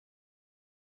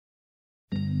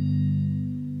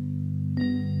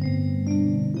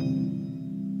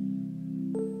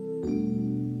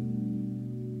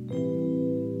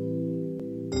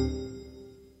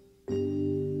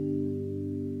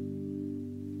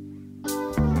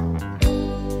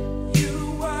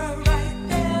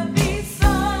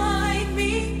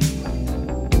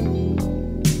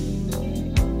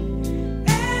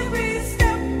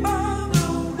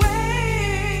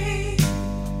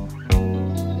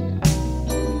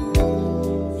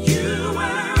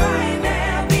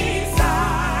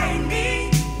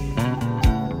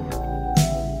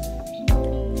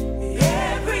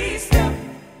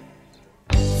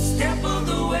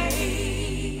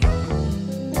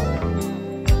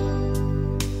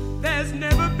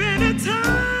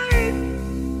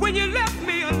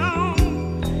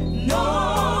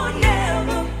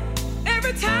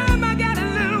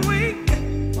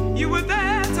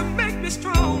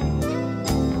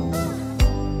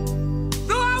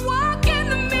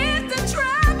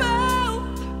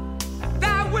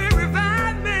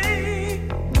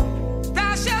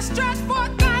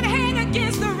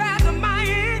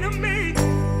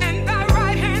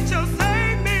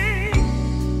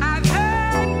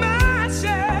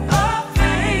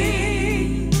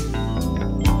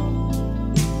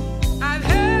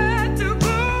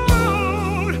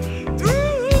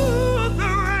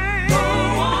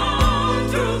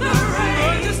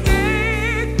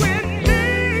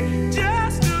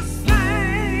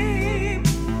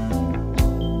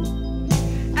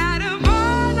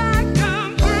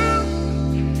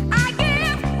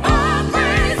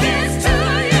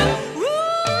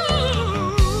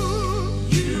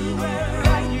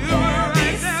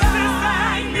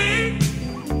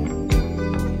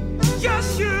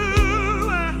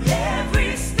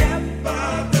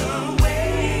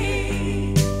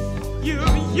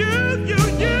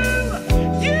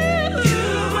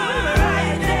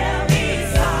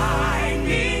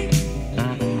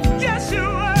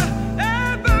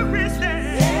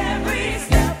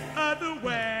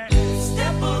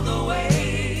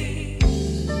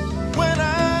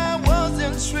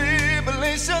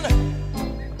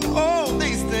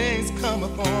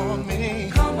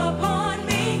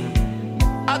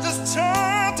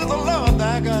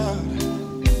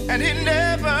and He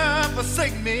never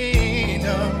forsake me,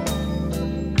 no.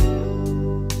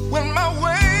 When my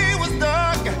way was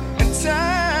dark and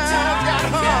times got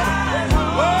hard,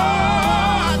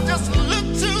 oh, I just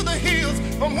looked to the hills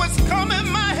from whence cometh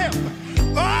my help.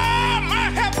 Oh, my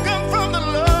help come from the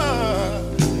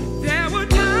Lord. There were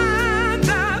times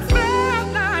I felt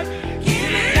like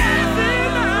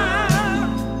giving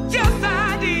up. Yes,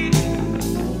 I did.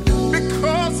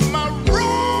 Because my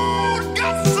road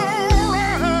got so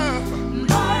rough.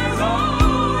 My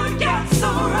road got so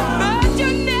rough. But you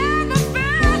never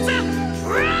failed to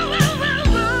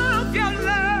prove your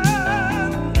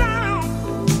love down.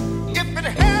 If it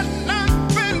had not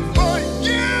been for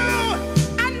you,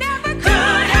 I never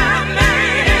could have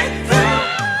made it through.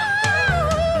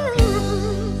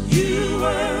 You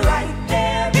were right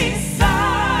there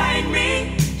beside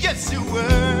me. yes you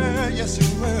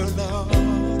were,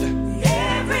 Lord.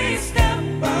 Every step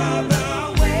of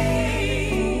the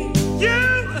way. You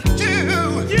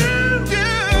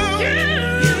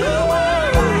were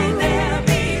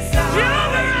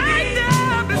right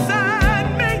there beside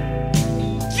me.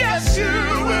 Yes, you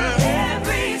were.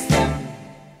 Every step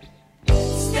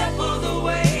of the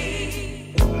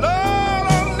way. Lord,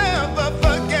 I'll never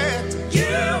forget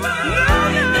You were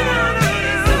right there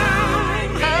beside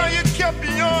me. how you kept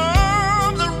your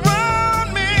arms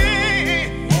around me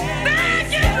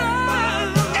Thank you,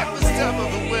 Lord. every step of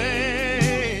the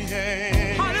way.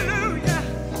 Hallelujah.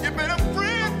 You've been a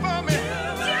friend for me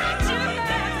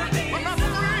when my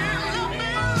friend left me.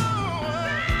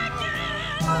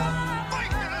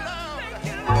 Thank you, Lord.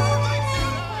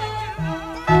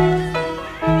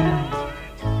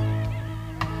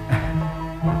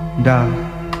 Darling,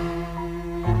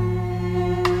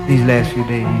 these last few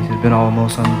days have been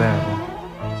almost unbearable.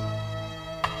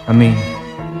 I mean,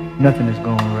 nothing has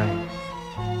gone right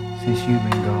since you've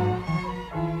been gone.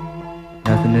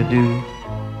 Nothing to do,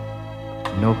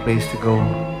 no place to go.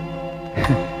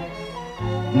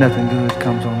 Nothing good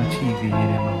comes on the TV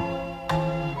anymore.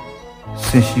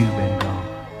 Since you've been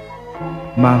gone,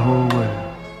 my whole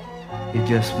world is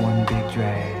just one big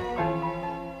drag.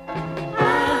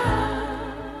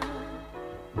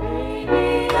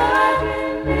 Baby, I've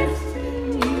been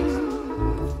missing you.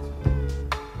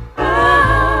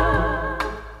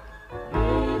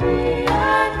 Baby,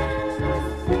 I've been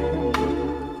missing you.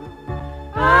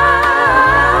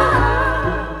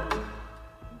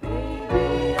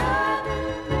 Baby, I've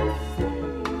been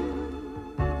missing you.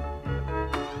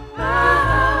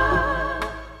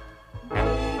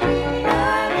 Baby,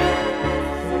 I've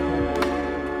been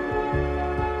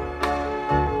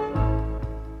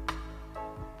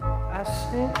I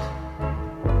sit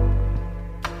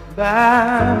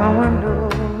by my window,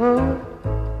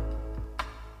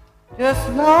 just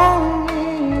longing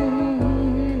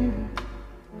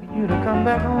for you to come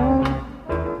back home.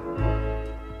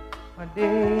 My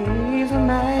days and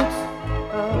nights,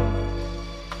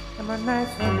 and my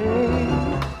nights and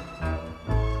days.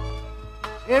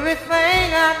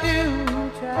 Everything I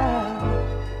do, child,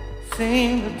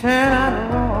 seems to turn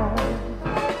out wrong.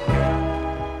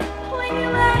 When you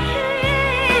were here,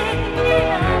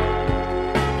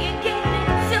 you gave me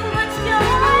so much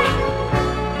joy.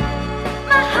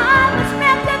 My heart was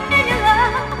wrapped up in your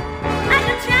love, like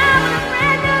a child with a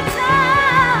brand new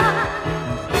toy.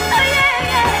 Oh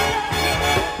yeah, yeah.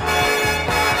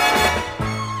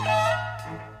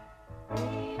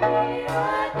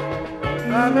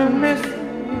 I've been missing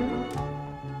you.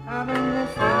 I've been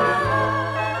missing you.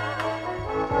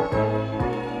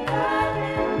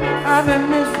 I've been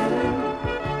missing you.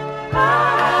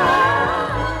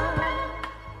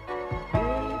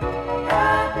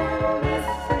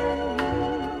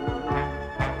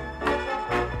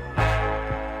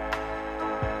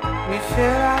 We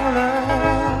shared our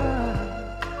love,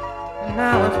 and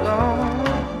now it's gone.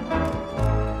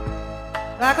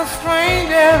 Like a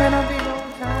stranger in a big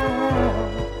old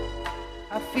town,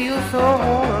 I feel so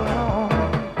all alone.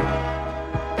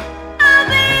 I'll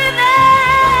be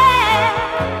there.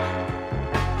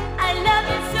 I love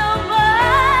you so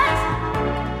much.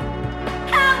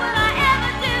 How will I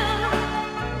ever do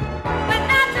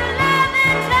without your love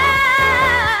and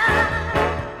touch?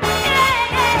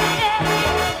 Yeah, yeah, yeah.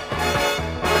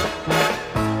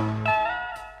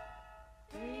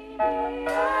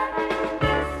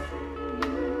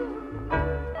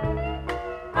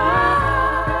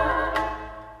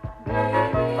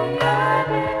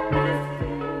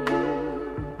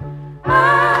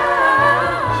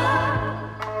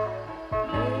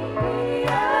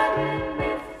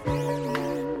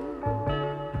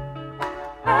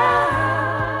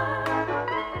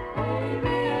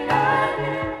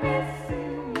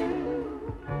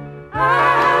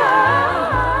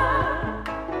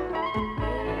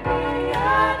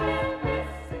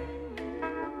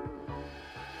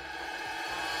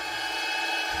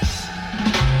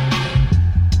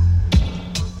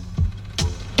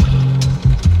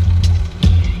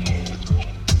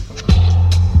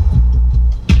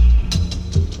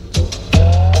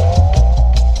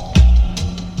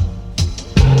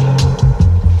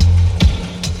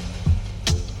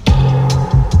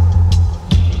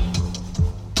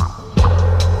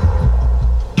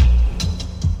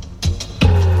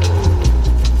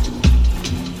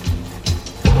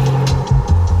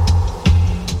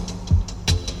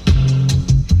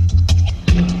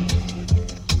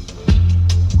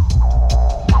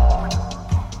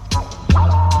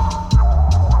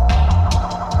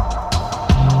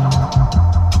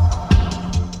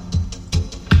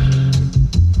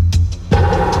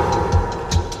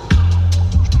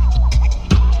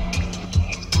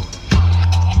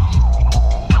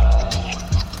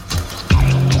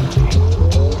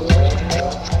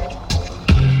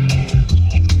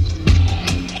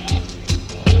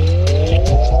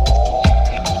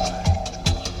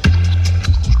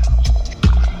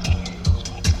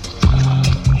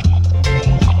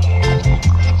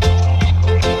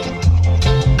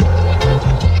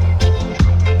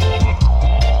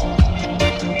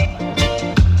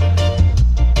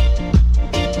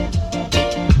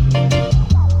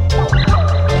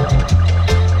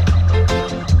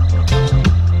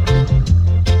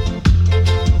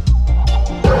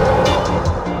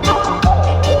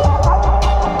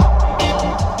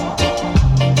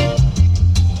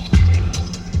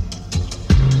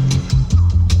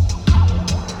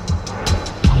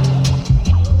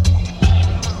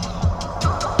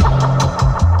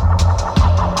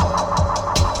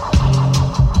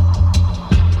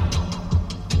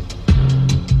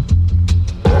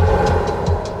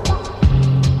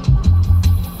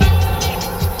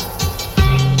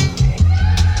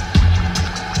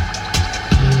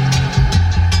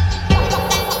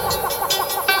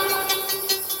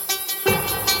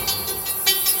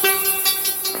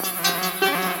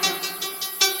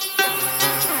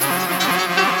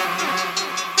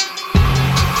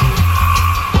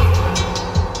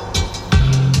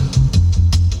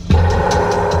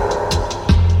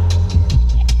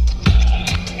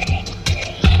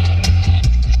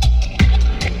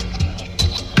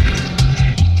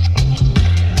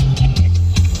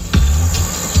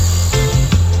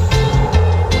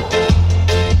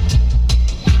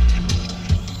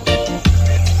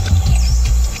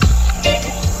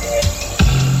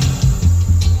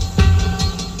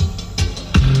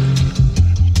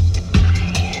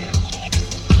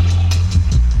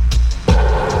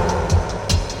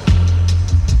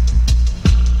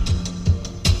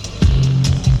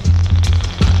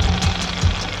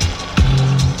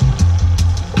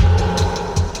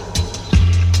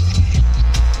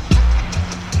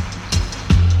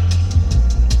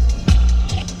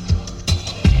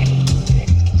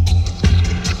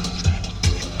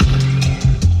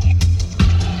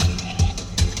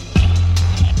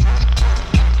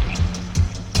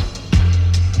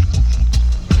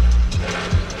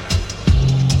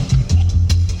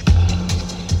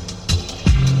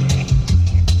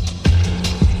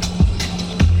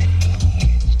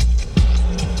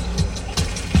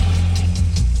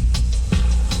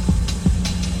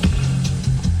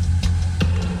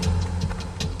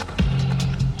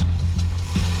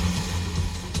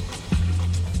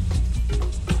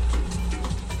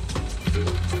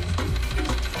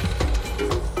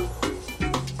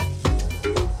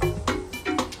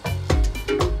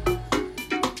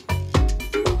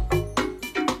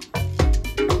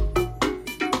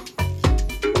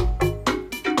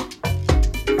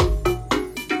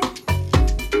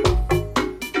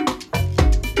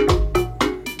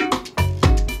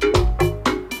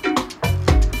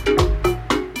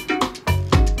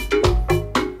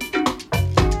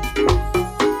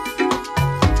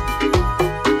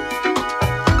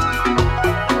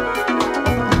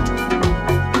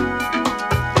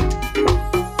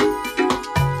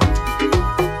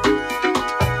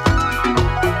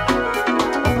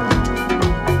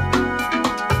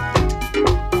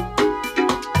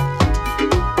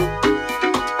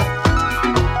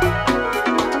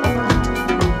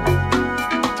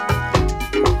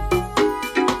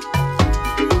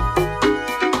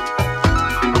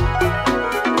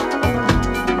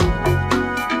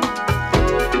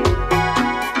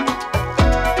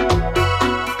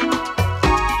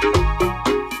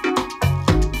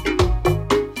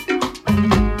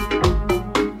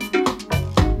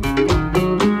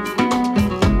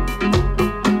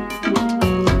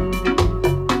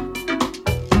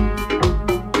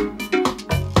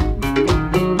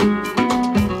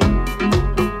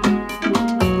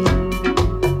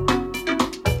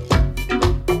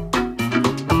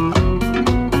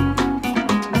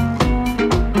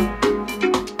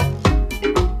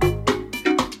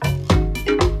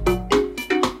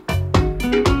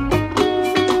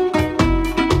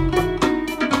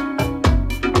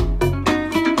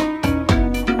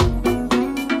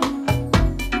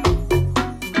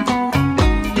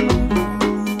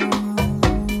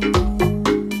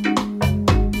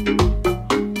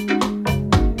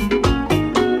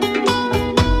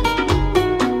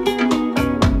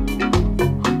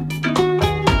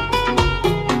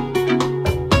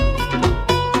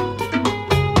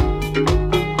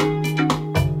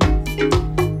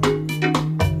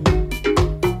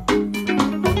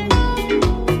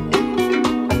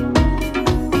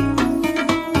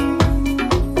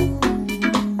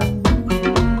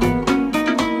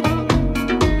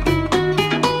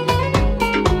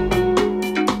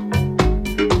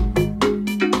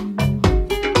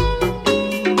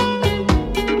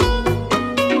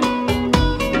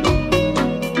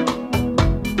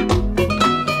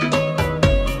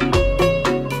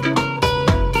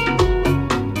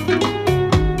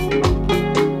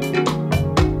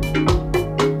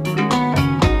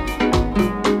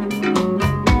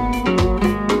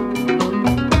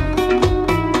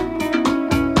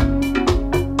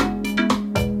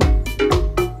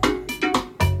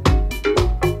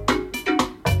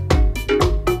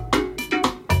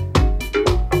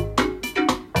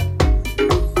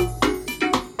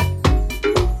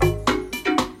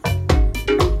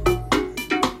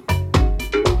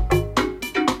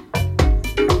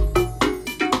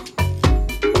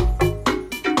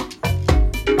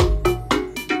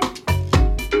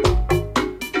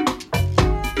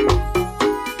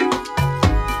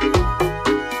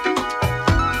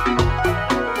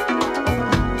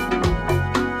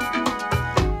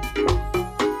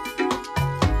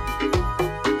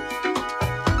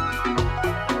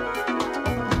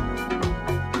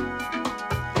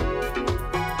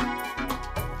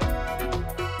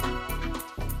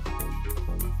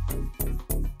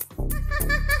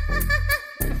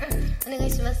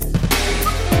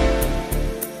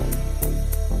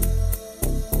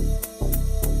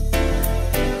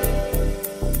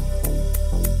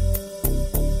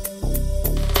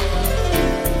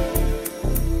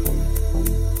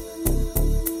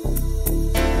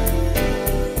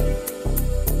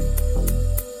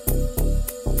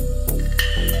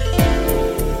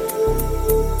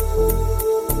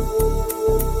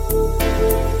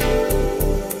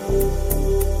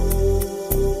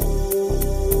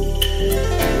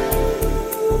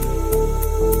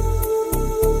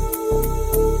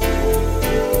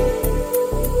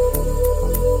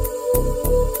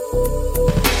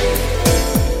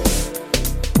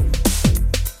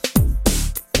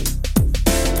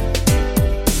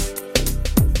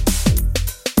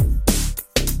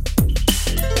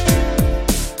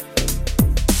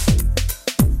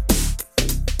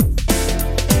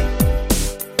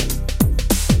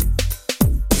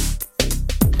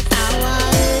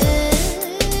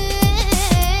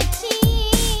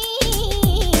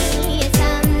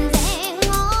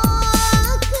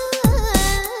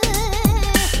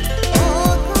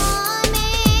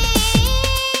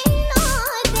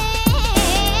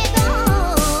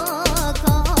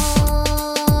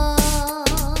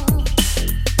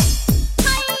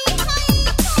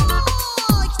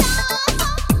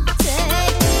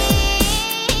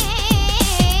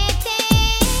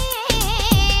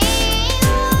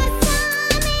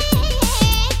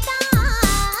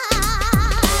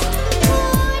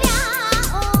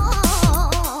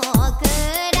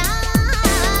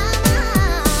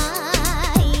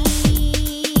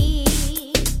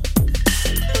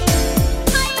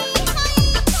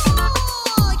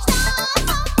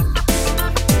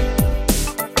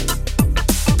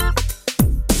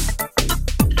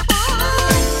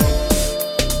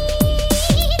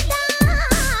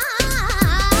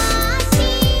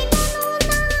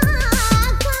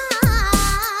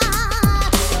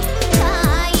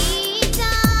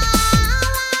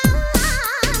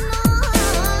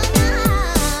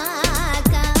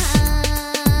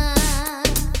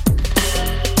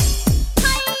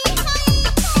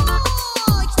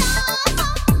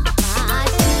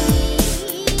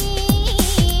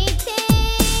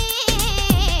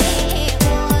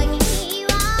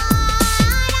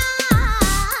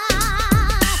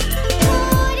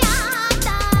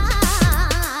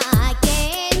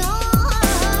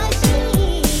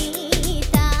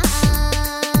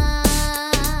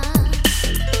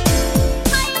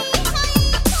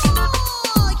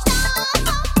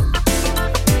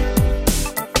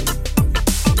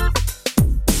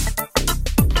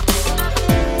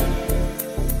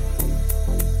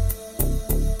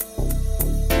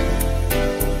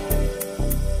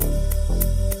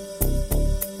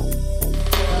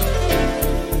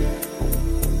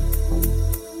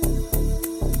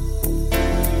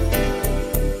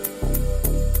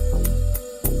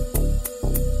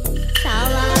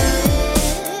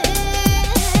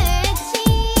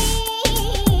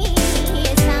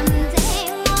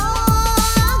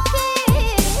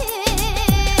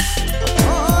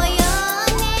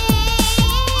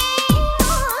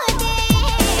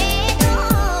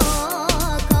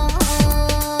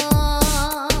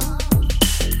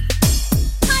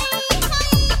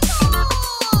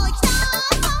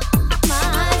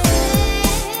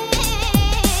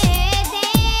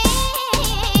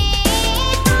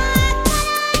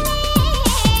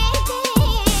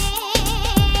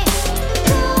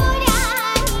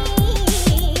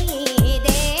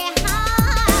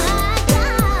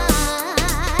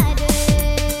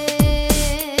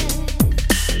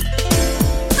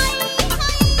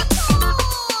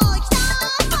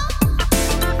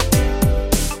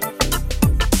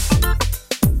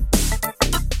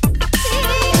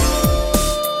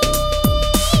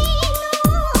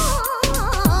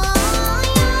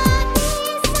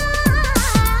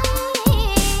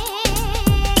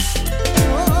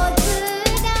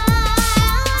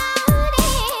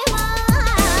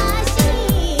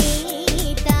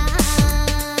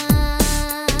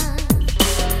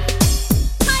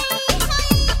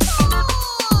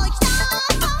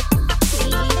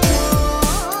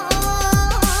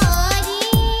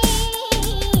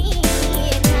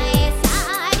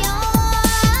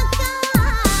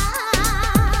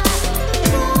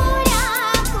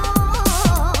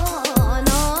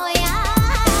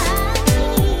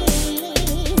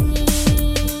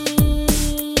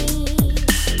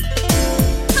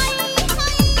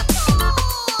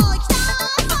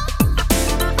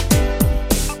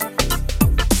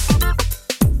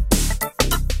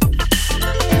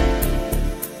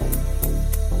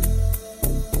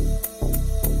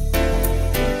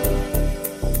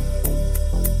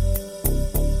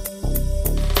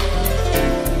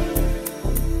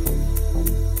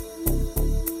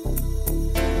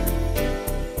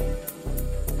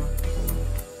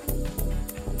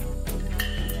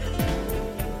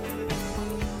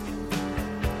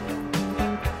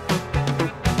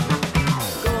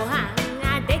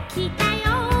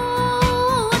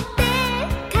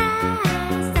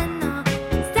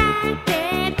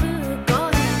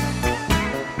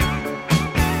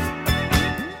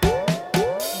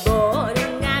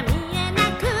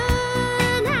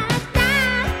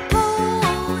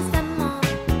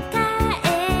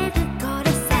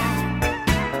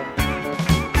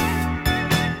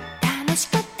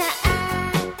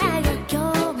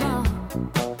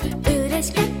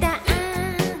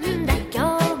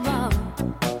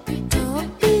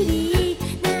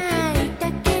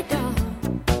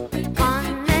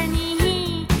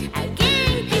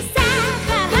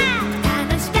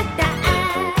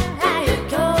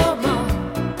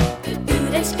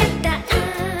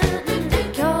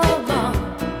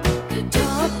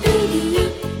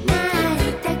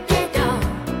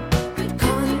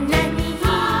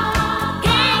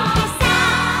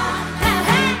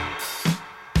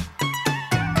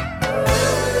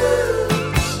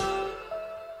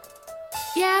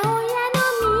「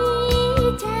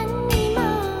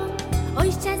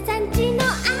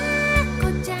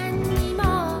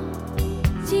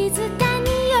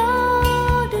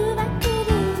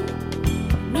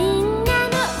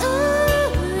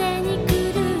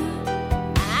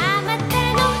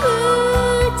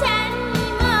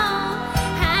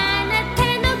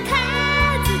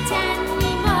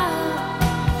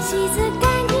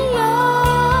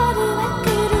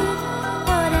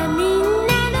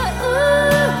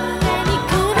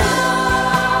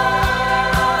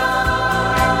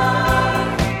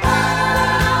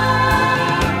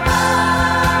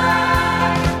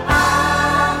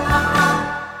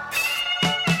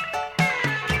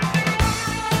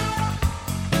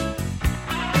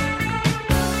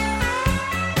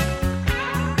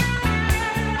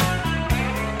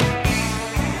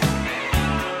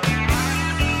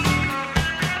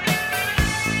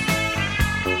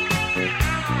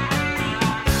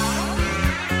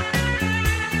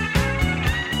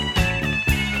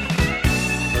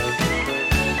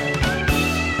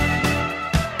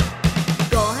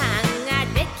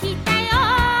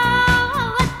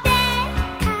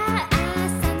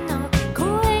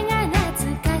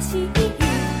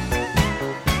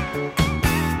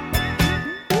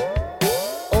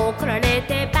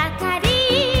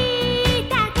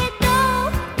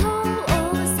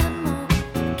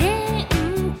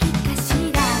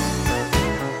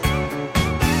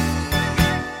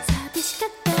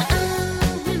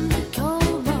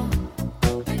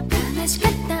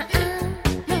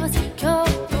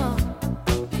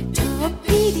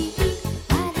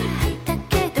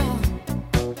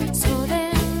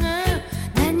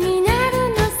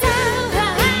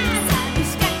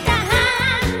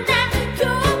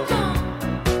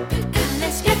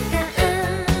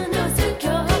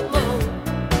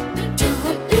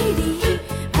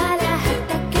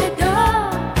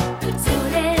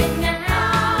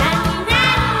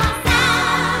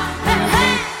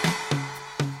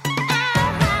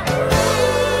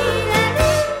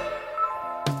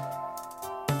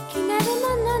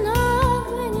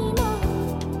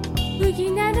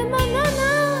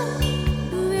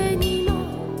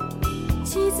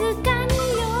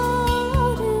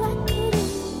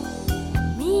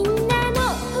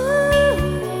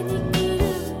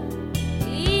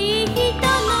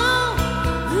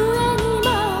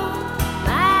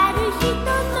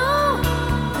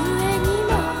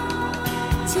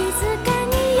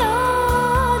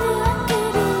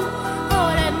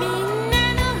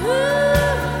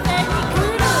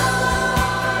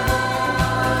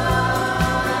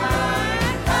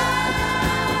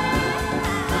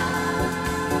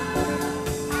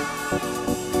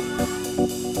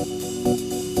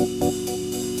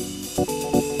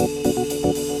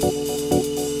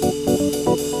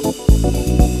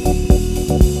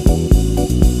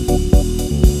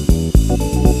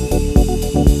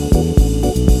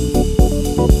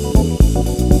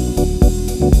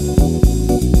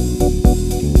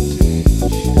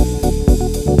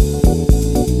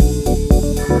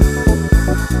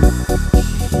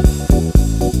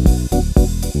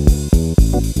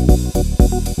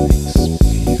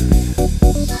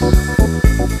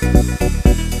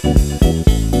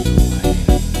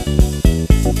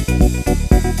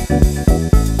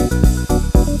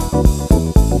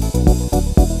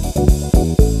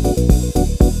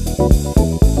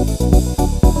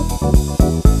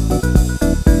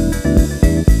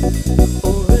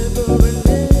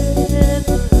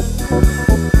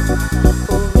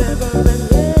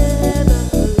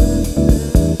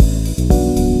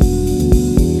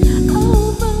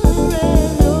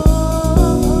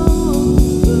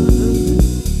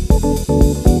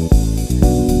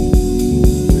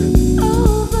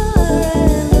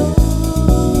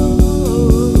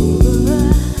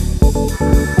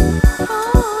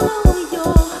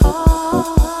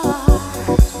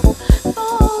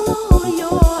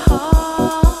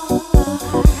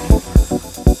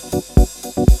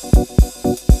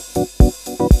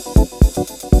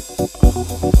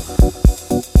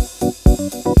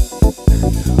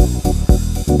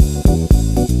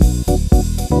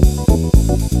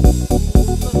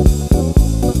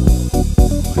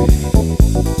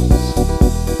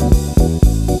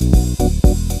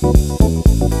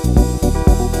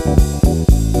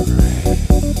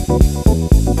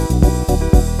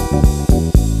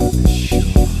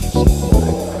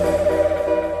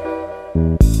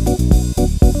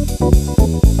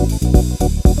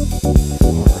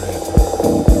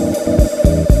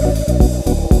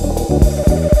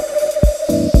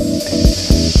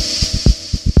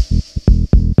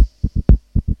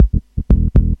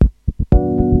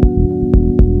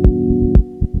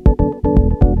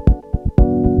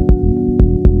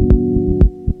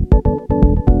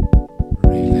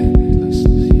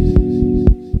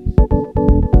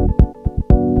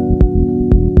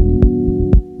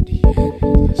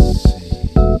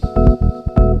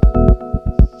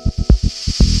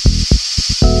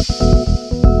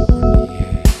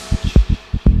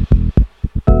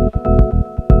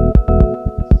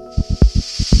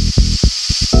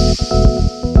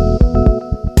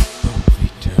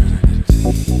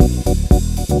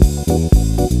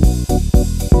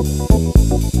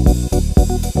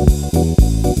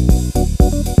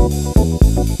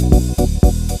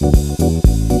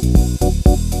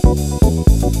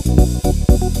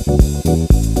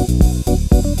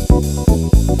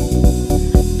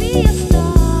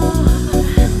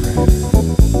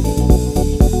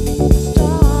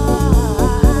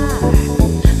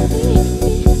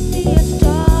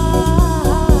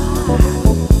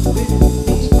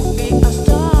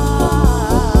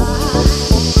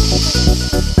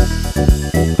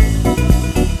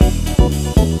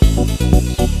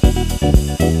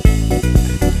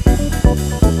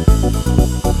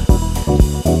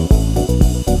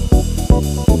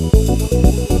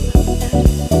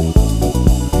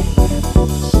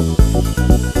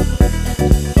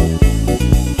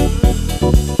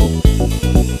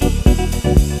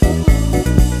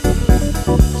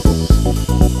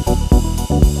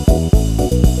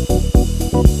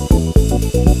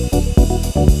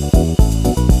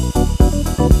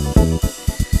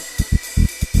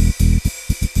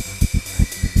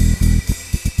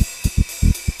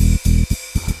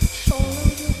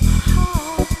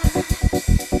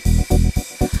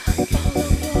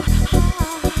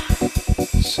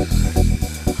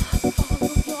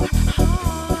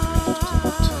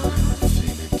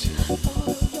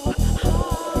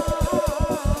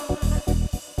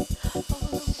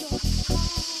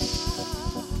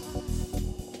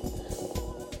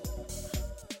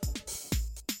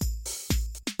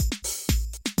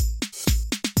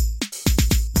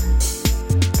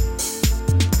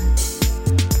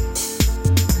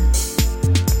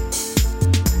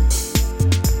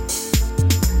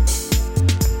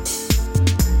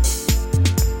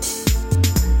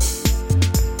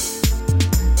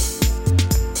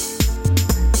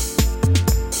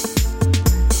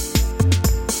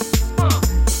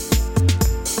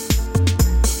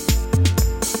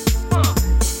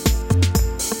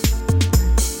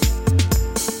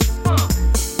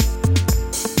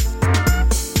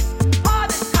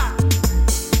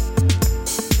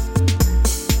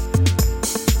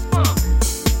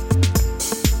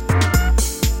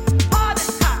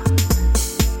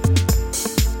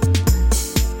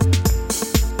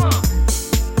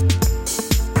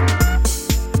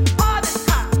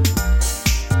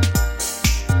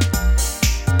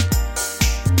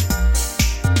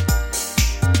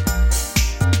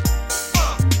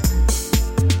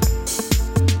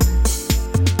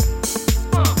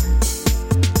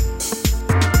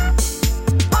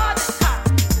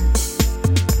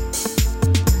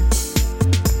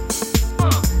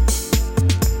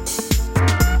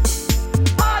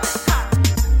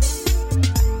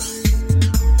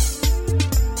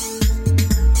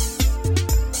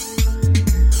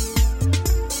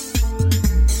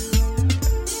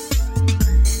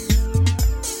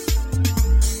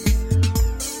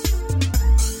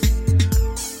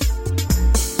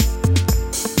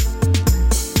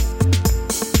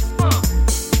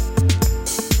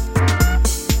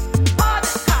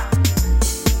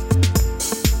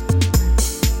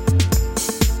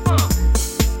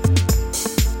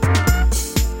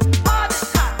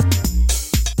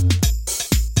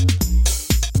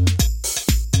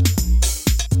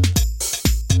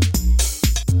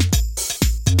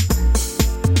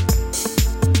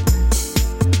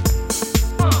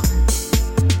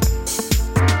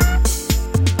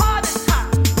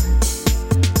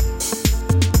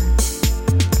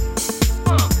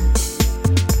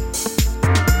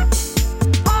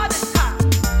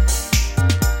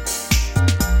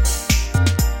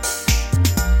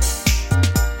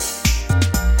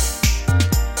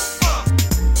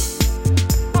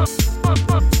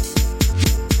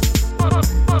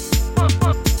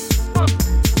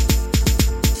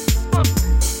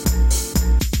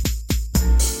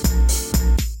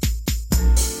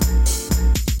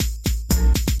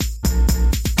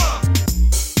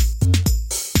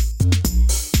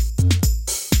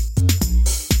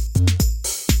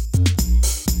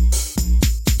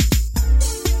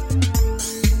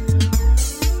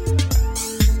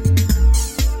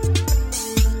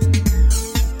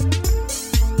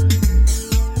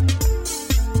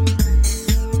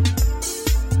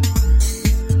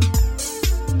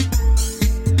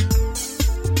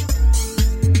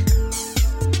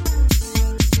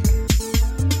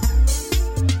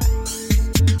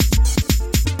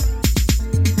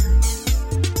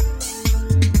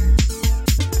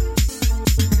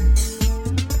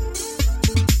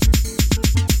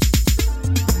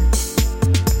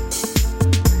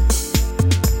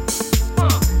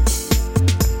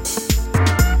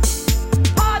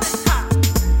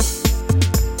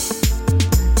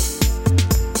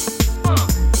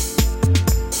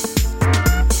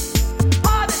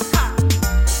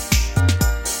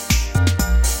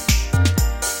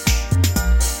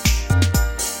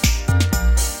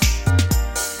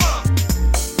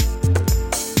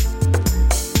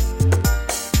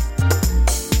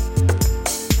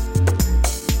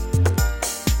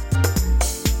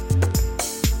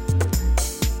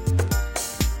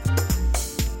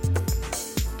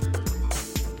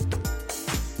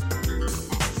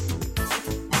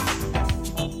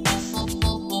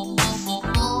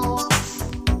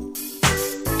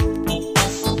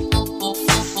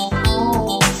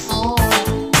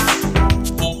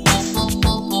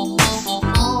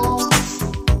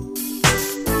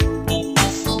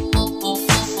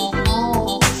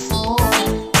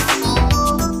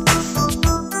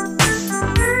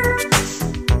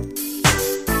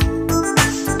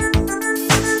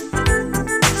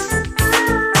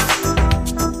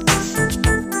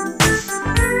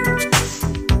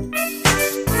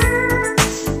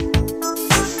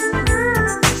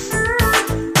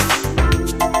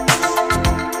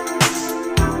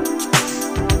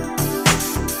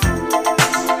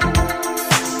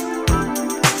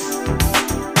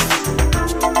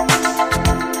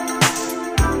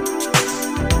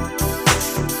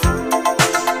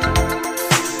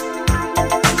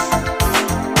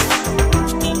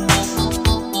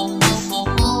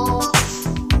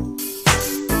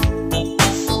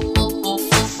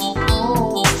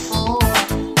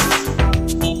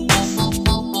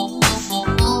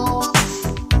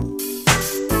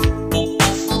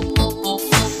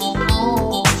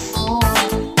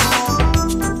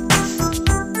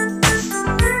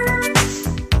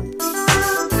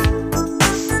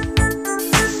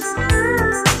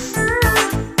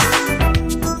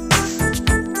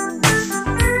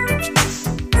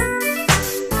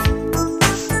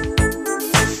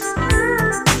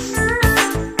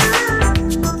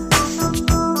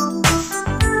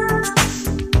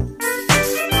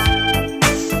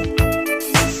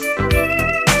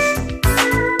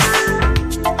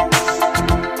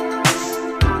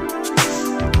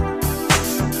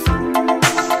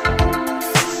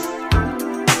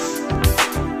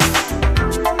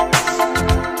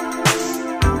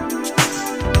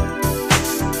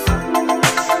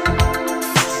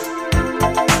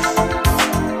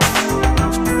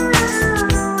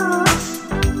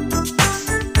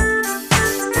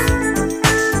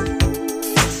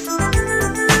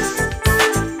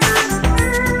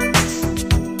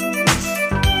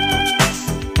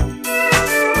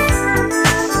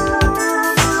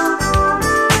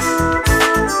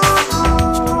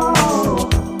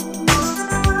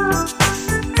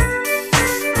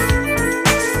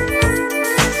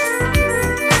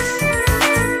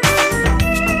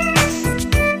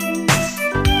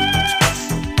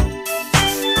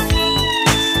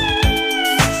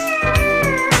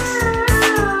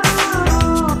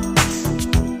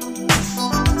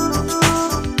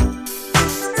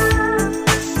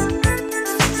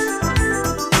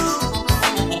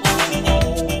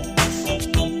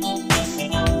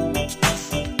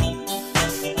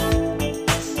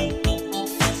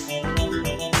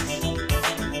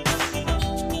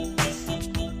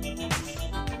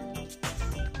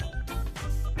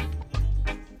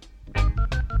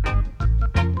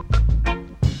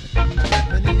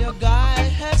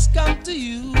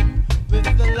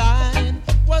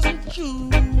through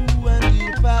and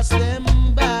you pass them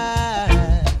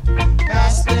by.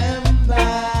 Pass them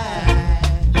by.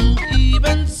 You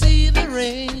even see the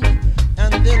rain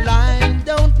and the line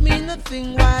don't mean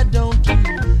nothing. Why don't you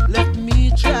let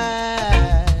me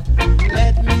try?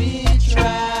 Let me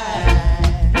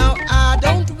try. Now I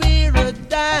don't wear a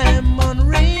diamond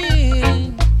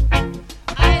ring.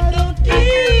 I don't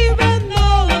even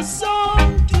know a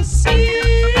song to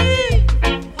sing.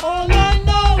 All I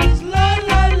know is la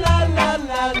la la la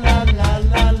la la la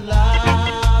la la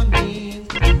means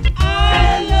I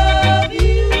love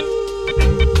you.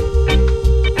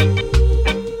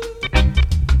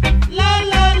 La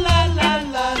la la la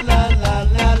la la la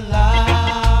la la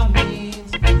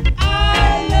means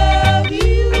I love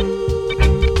you.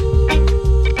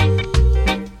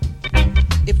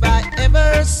 If I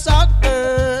ever saw a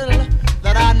girl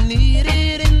that I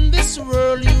needed in this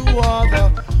world, you are the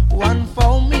one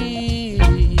for me.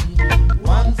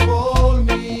 One for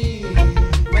me.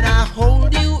 When I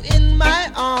hold you in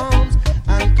my arms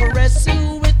and caress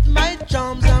you with my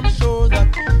charms, I'm sure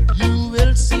that you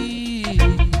will see.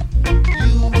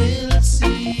 You will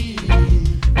see.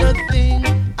 The things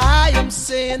I am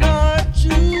saying are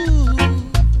true.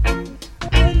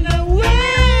 And the way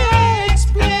I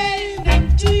explain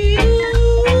them to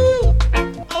you,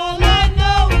 all I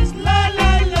know is la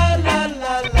la la la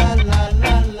la la la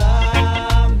la la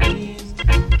means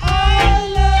I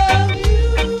love you.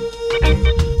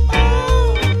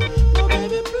 Oh, oh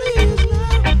baby, please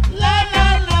now. La la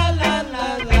la la la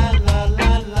la la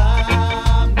la la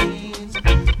means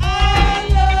I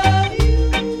love you.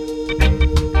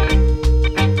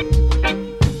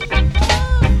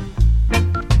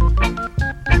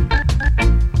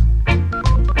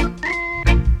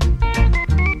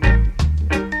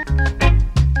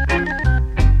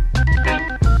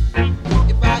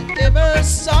 If I ever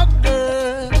saw a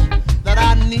girl that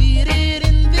I needed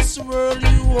in this world,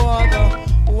 you are the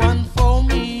one for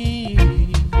me.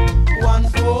 One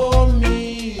for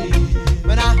me.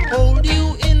 When I hold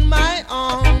you in my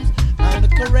arms and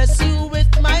caress you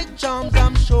with my charms,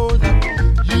 I'm sure that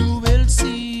you will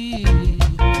see.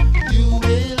 You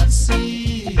will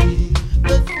see.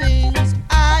 The things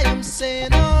I am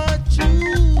saying are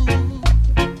true.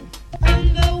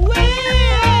 And the way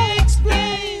I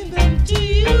explain them to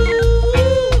you,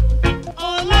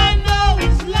 all I know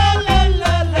is la la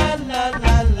la la la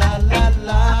la la la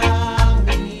la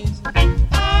means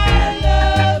I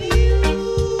love you.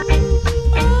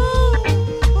 Oh,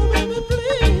 oh baby,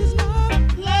 please now.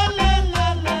 La la la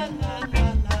la la la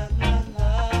la la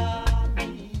la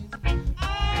means I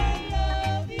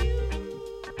love you.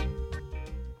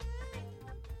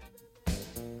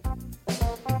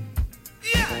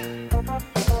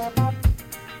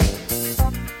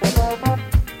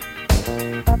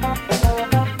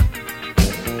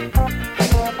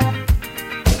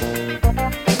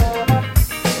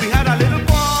 We had a little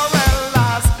quarrel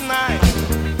last night.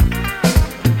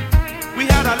 We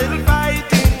had a little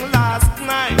fighting last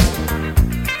night.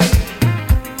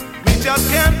 We just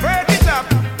can't break it up.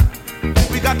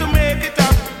 We got to make it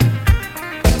up.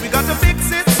 We got to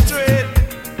fix it straight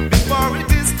before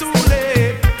it is too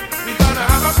late. We're gonna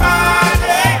have a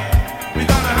party. We're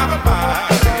gonna have a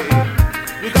party.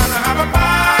 We're gonna have a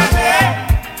party.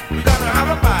 We're gonna have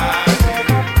a party.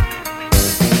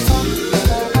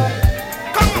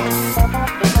 Come on.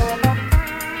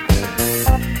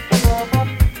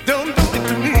 Don't do it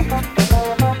to me.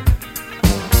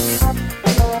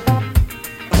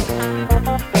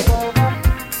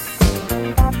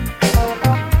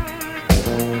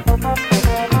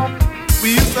 We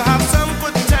used to have some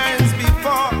good times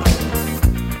before.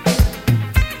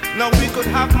 Now we could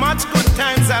have much good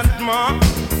times and more.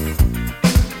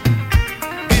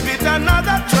 Give it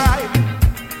another try.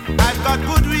 I've got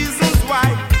good reasons why.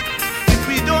 If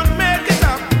we don't make it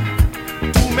up,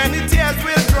 too many tears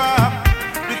will drop.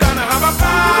 We're gonna have a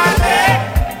party.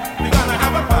 We're gonna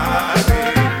have a party.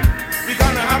 We're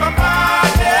gonna have a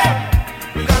party.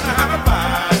 We're gonna have a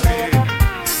party.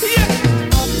 Yeah.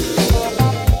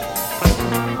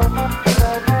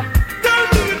 Don't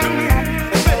do it to me,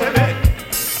 baby.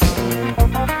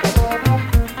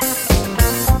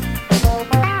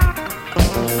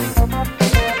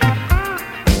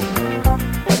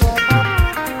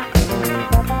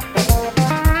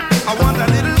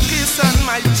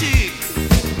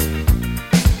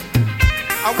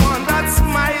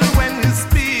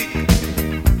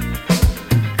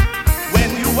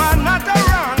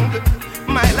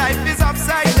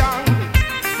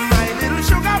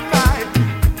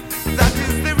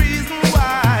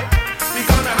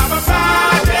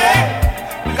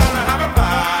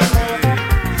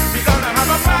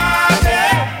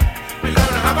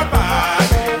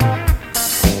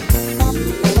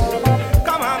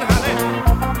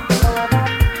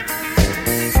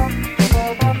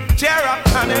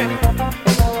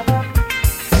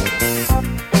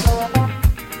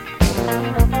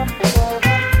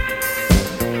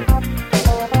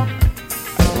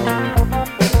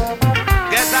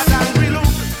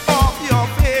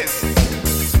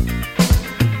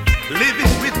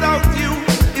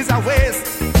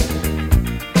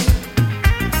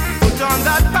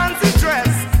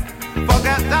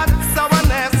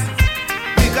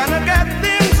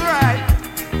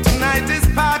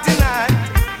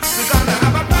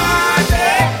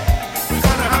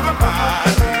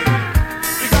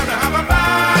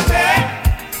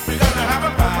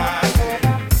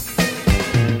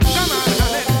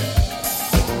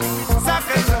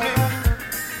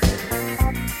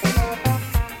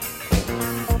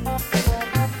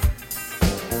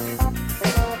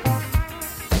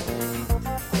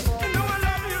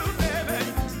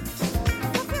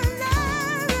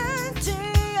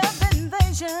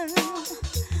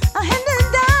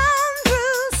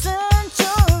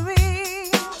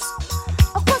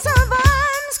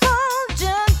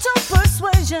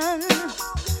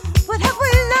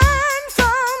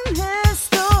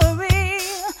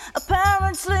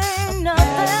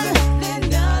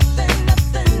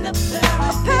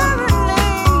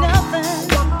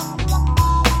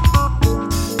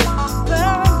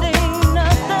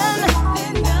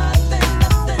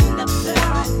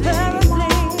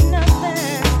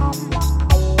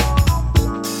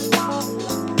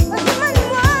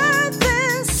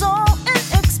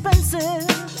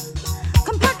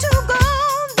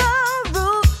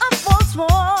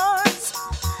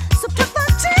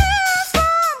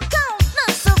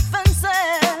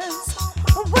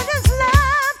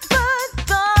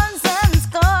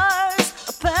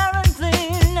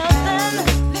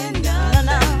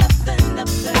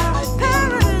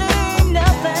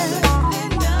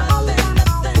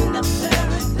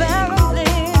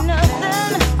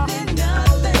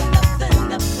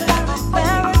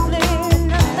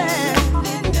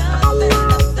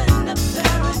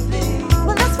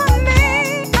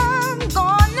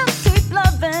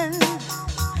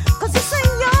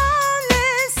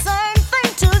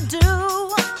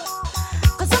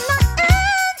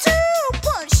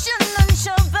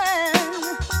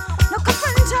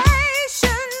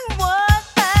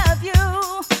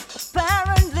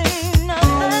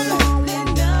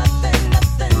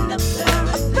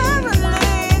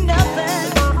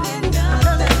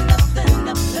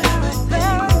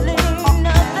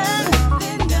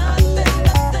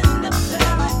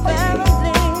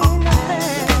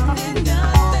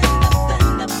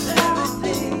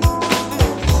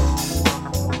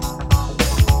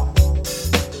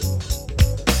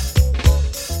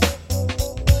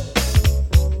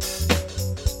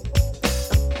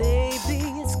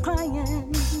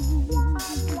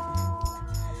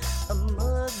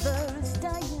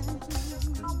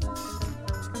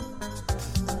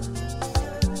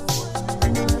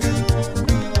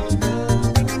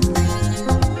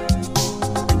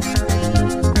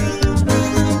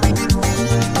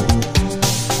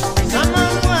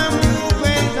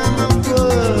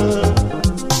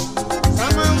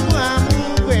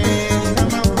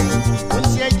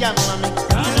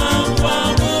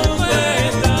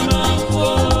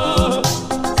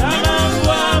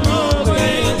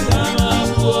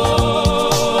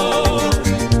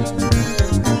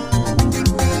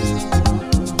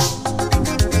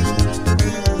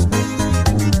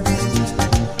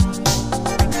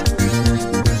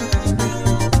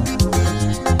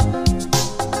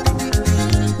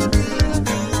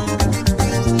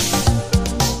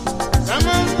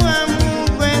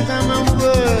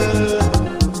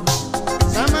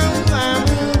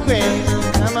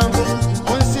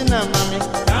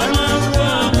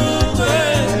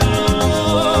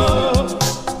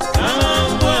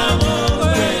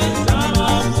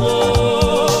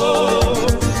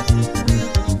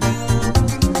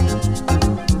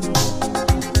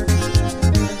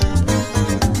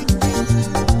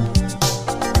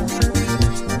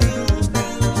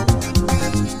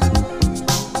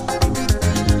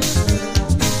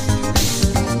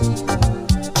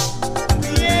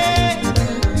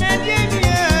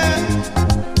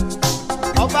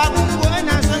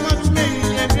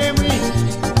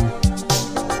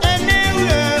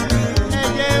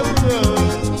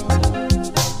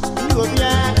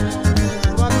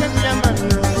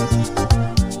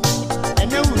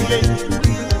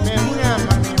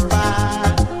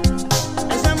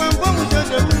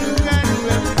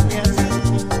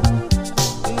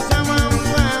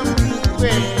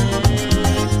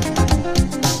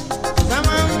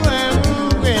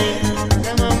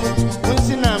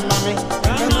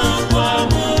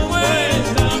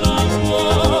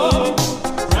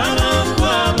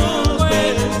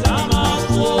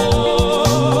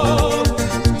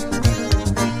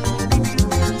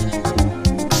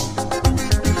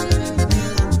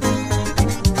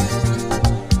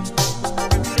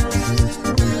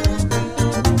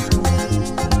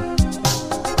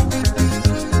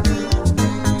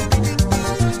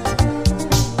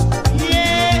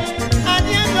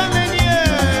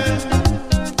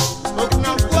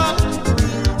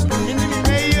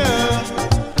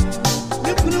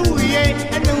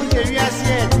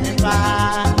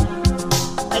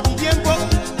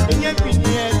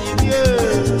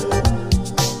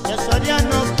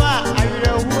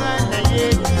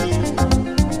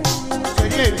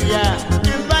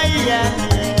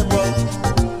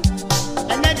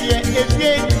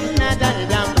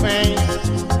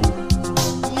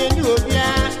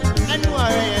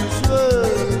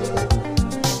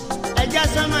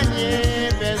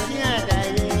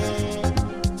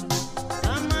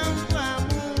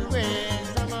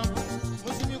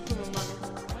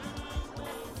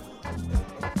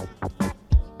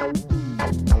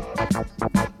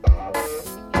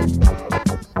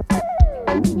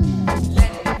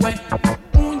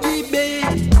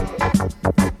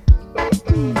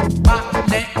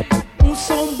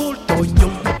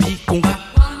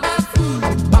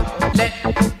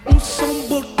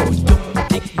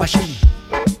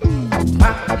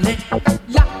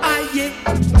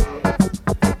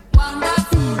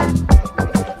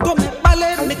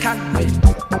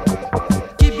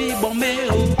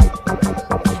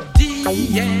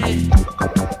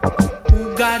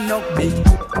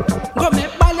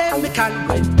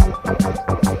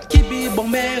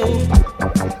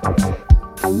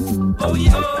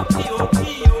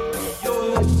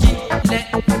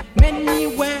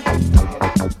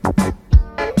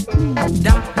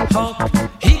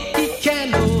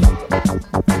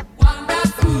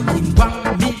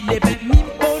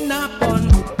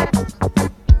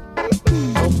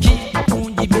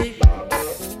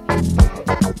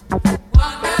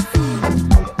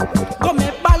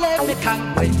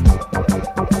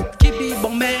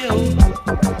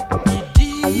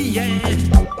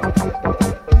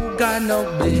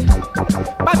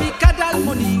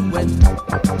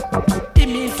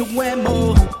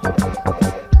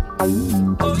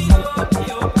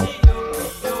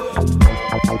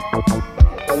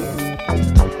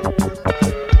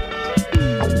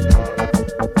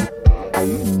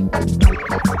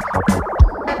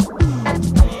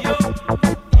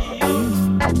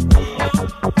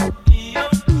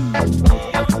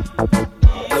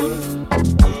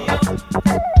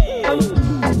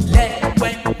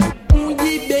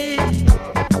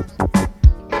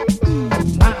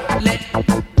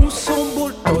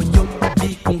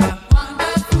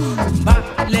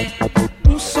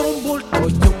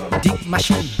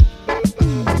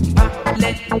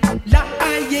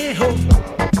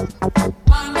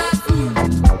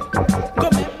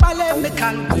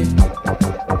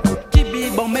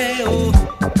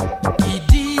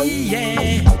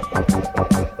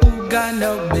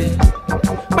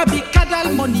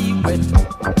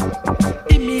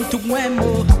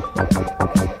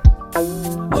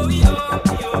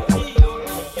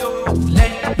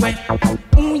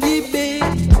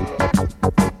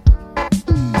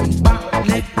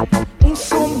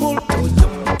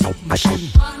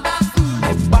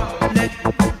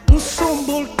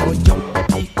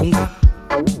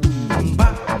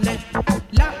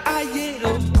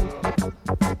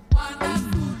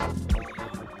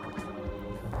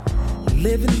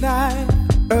 Living life,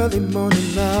 early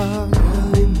morning love,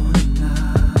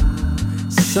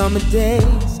 summer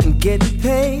days and getting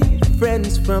paid,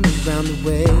 friends from around the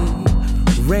way,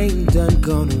 rain done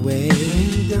gone away,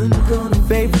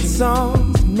 favorite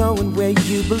songs, knowing where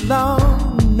you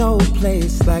belong, no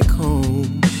place like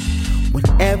home,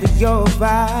 whatever your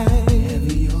vibe,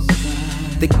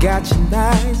 they got you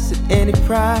nice at any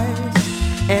price,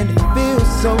 and it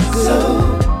feels so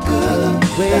good,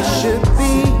 where it should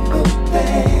be,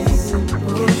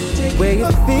 where you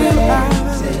feel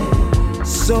like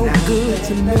so good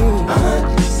to me.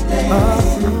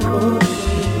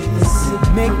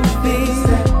 Make me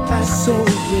feel so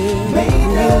good.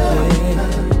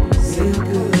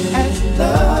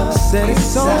 Said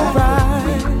it's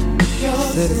alright.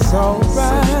 Said it's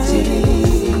alright.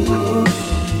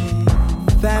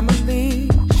 Family,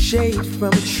 shade.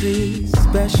 from a tree,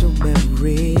 special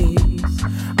memories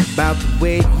about the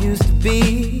way it used to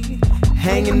be.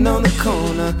 Hanging on the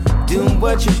corner, doing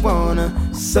what you wanna,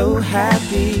 so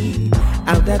happy.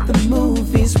 Out at the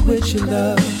movies with your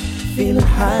love, feeling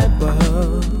high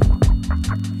above.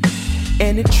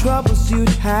 Any troubles you'd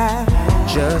have,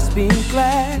 just being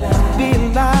glad to be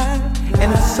alive.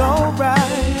 And it's alright,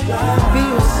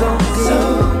 feels so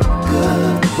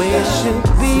good, the way it should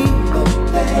be.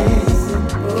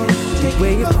 The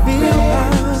way you feel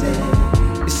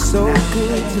now is so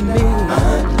good to me.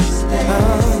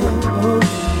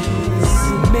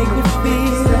 You make me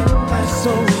feel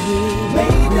so real,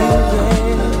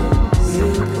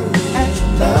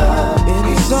 and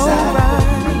it's alright,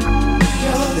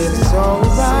 it's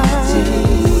alright.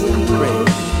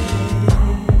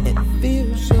 It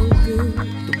feels so good,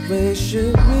 the way it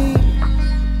should be.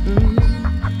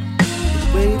 The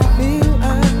way you feel,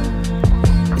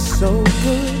 it's so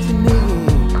good to me.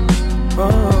 Oh,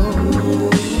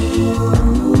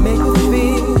 make me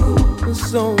feel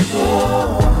so good,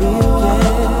 real,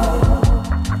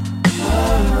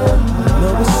 no,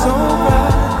 it's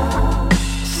alright.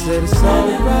 Said it's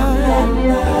alright.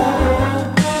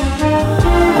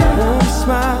 A warm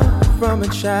smile from a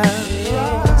child,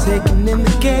 taking in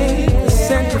the game, the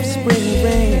scent of spring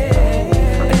rain.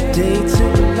 A day to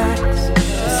relax,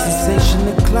 the sensation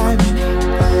of climbing.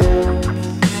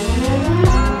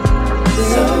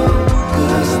 So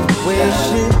good, it's the way it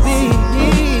should be.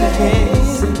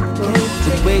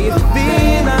 The way you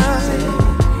feel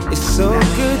now, it's so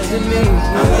good to me.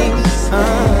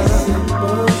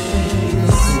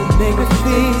 Make me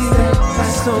feel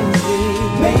so real.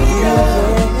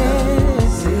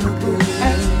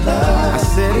 I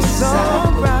said it's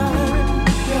alright,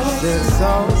 said it's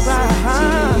alright,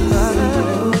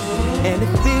 and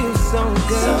it feels so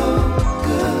good,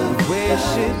 the way it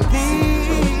should be,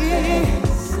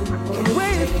 the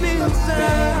way it feels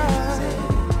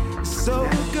now, so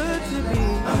good to me.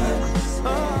 Oh,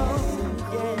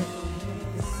 yeah.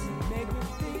 Make me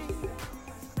feel.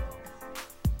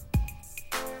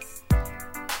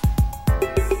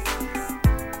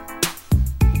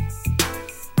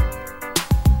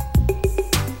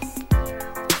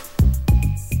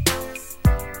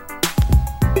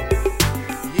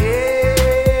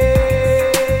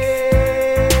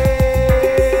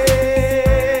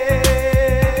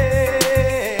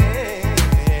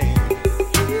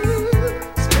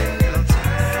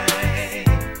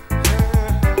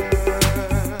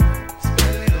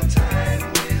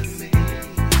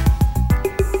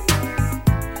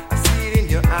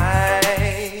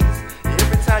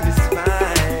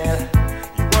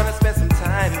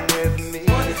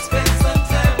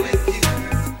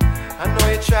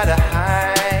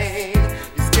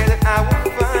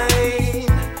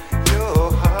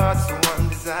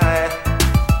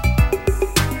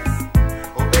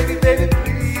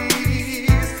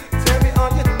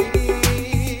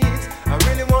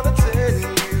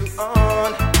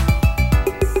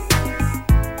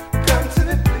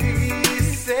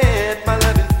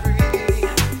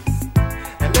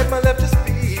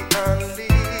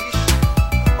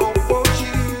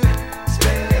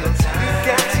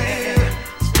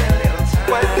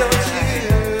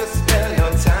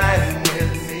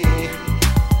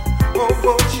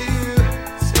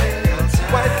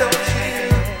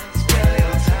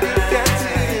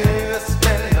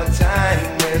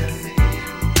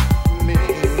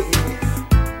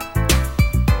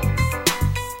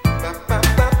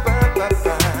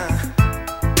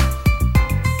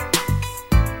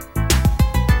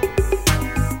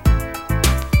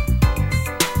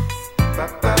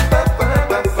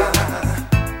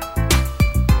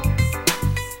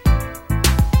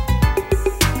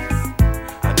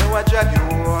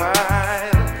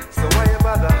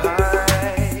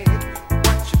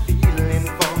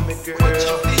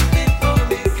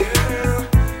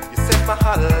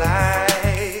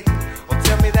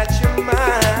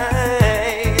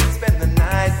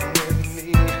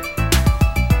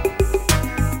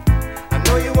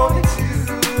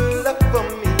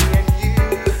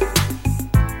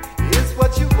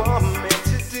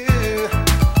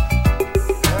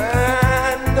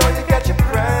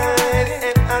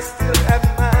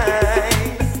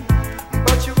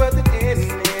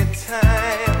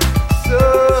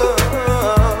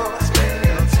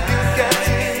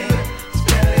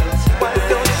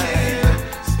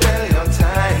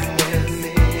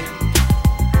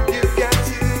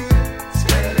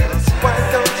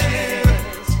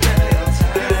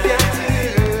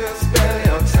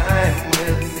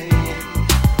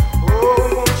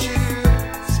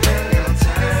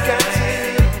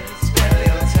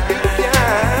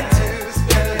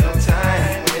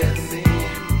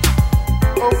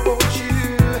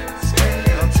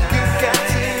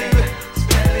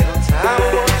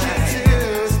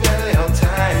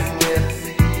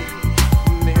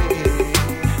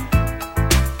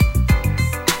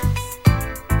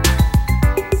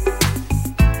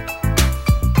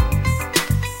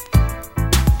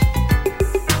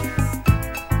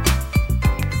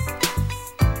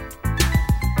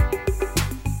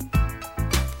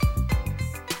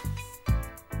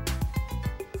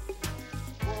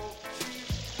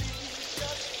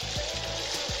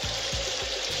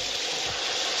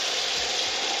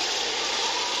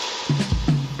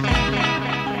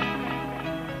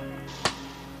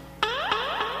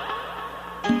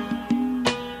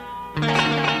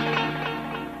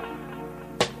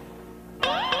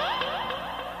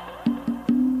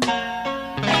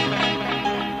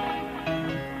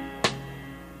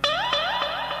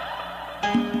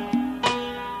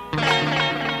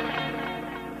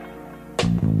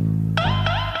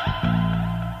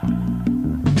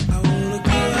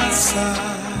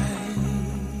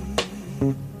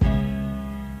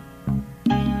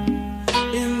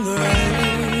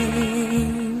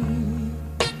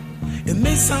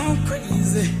 may sound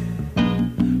crazy,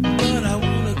 but I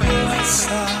wanna go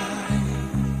outside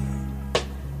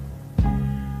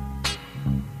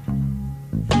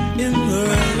in the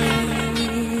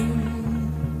rain.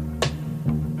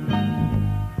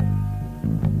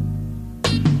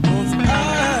 'Cause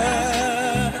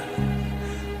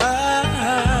I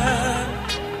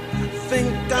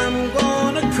think I'm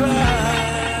gonna cry.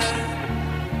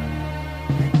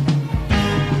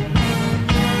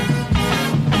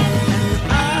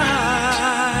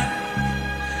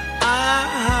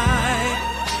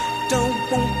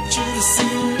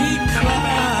 See me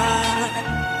cry.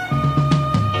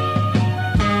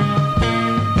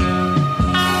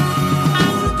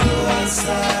 Wanna go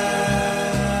outside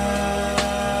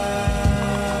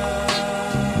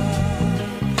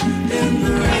in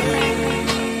the rain.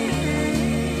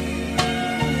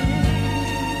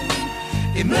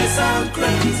 It may sound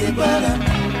crazy, but I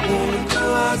wanna go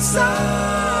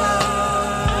outside.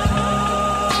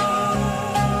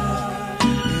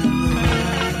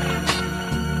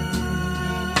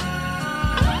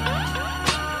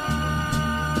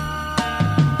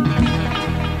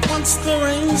 The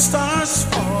rain starts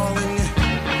falling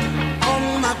on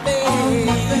my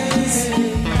face.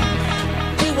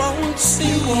 We won't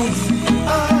see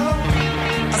a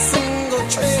single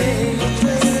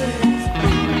trace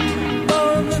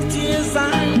of the tears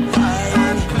I'm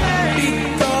crying.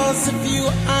 Because of you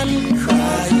I'm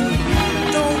crying.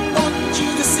 Don't want you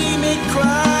to see me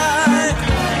cry.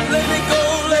 Let me go,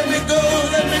 let me go,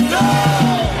 let me go.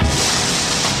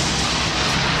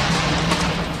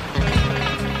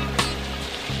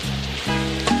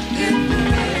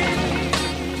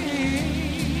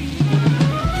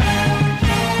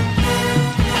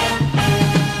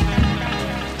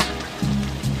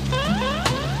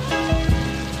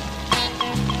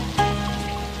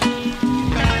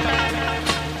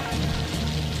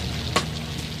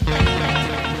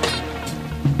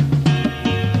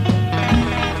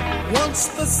 Once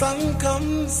the sun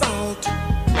comes out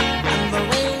and the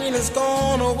rain is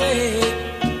gone away,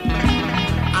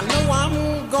 I know I'm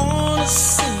gonna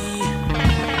see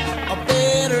a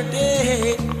better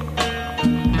day.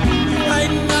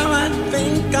 Right now I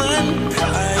think I'm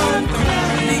crying.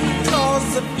 Because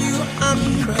of you I'm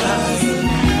crying.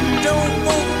 Don't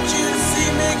want you to see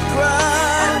me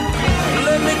cry.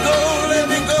 Let me go, let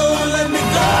me go, let me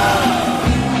go.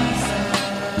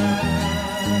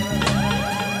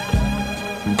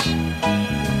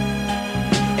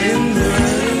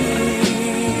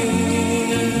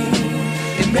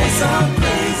 Sound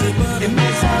crazy, but it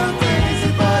may sound crazy,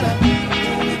 but I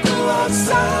wanna go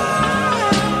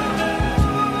outside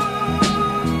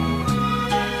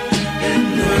in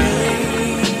the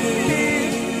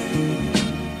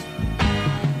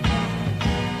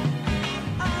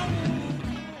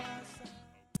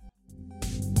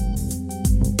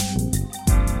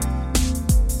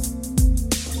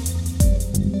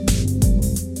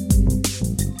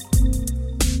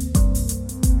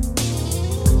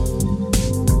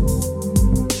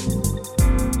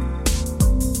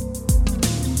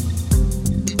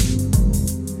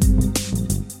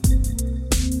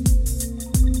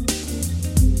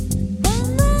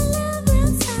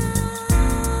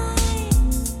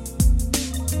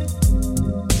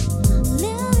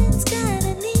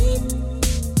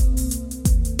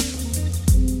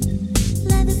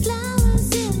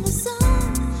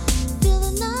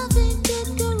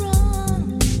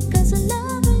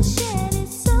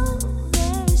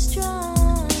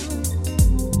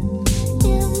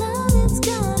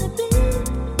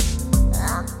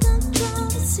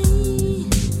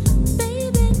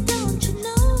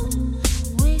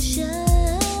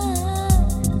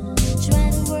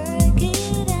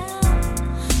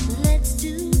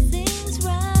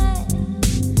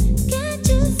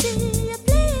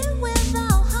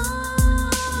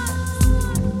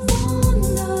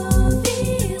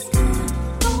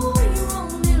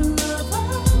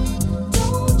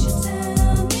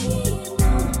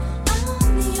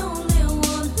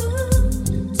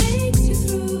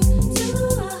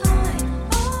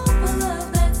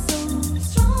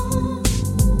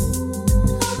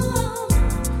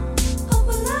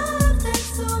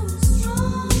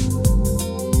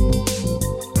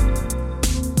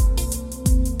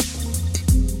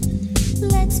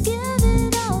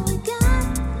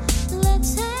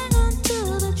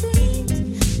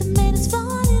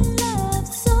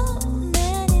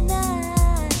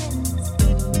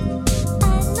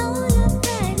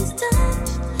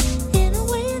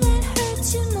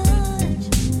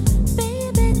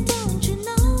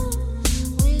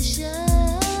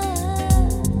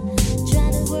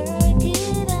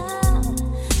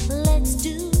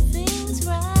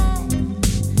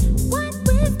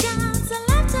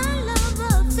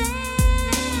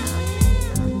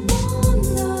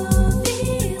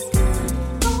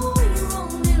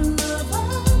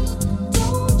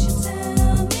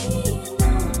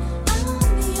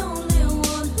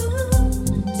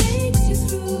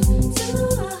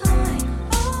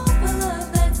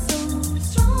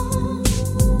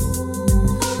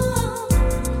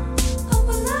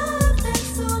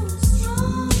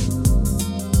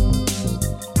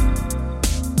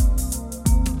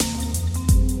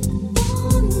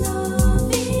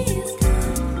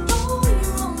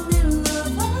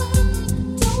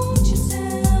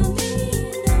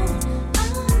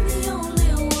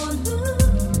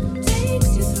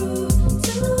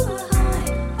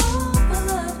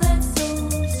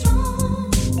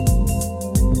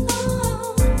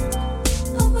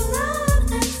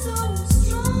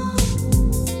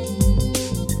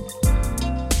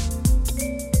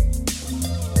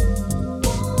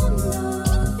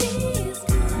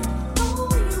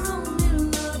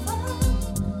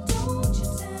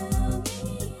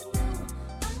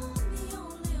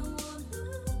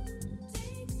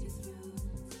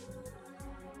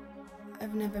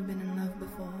I've never been in love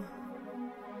before.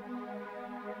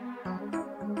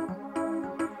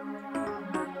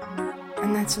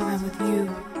 And that's why with you,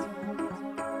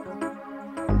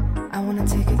 I wanna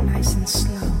take it nice and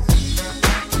slow.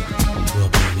 Well,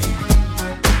 baby,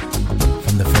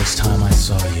 from the first time I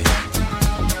saw you,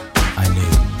 I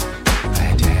knew I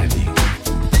had to have you.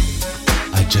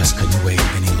 I just couldn't wait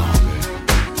any longer.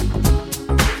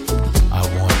 I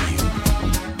want you,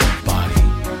 body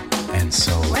and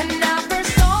soul. When I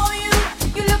first saw you,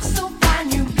 you looked so fine,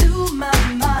 you blew my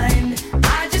mind.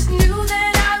 I just knew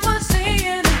that I was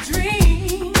seeing a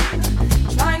dream.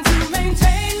 Trying to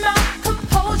maintain my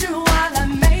composure while I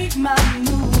made my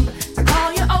move to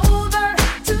call you over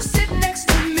to sit next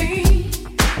to me.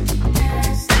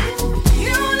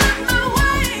 You looked my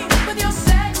way with your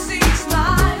sexy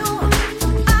smile.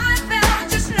 I felt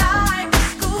just like a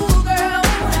schoolgirl.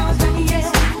 Yeah,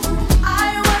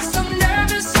 I was so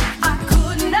nervous I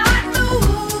could not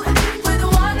move. With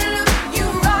one look, you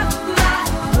rocked my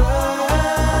world.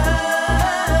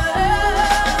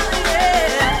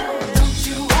 Yeah. Don't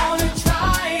you wanna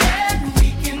try it? We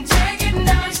can take it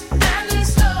nice and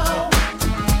slow.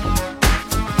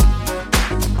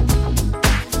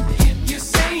 If you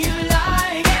say you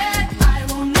like it, I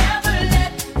will never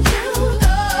let you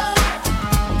go.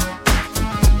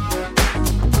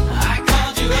 I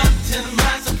called you up to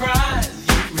my surprise.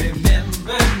 You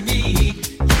remembered me.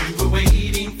 You were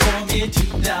waiting for me to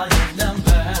dial your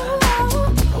number.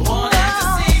 Wanted to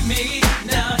see me.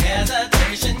 No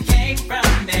hesitation came from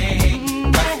me.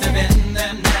 Must have been the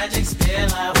magic spell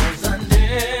I was under.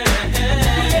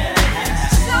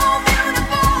 So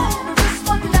beautiful, just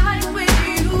one night with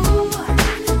you.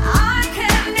 I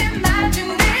can't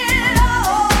imagine it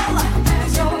all.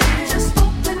 So just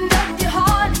open up your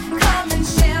heart, come and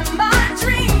share my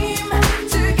dream.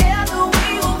 Together we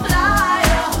will fly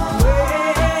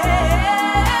away.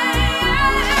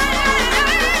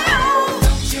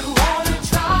 Don't you wanna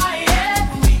try it?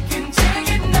 We can take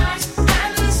it nice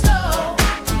and slow.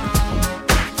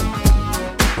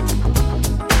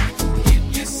 If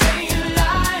you say you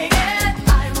like it,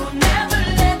 I will never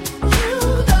let you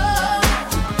go.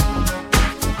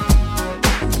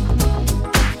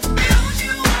 Don't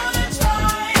you wanna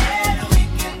try it? We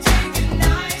can take it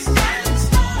nice and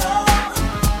slow.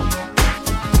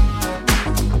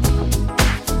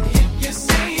 If you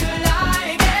say you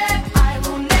like it, I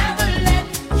will never let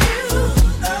you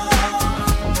go.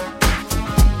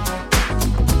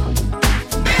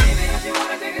 Baby, if you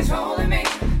wanna take control of me,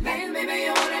 then maybe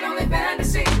you want it only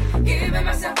fantasy. Giving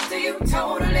myself to you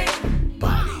totally.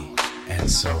 Body and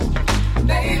soul.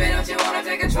 Baby, don't you wanna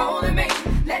take control of me?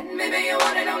 Let me be your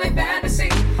one and only fantasy.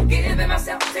 Giving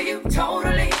myself to you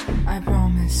totally. I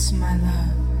promise, my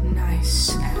love,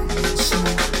 nice and slow.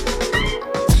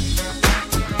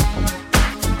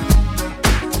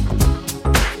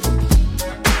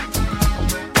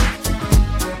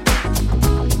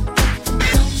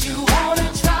 Don't you wanna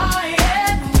try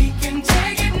it? We can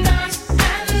take it nice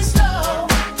and slow.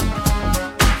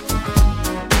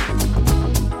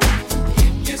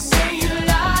 If you say you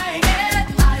like it,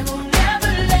 I will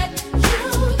never let you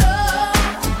go.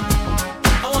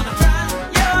 I wanna try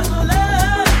your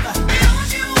love. Don't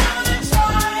you wanna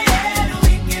try it?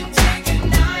 We can take it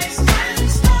nice and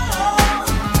slow.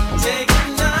 Take it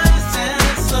nice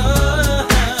and slow.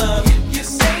 If you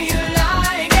say you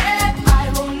like it, I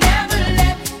will never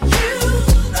let you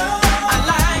go. I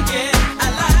like it.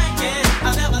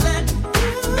 I'll never let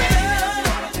you go.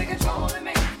 Take control of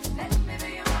me. Let me be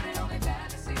your one and only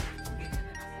fantasy.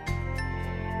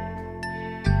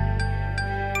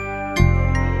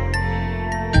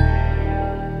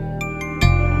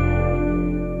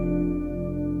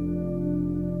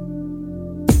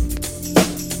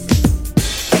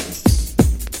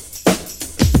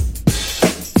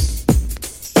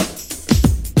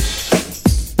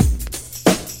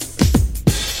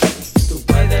 Tú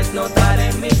puedes notar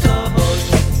en mis ojos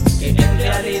que en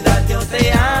realidad yo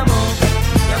te amo.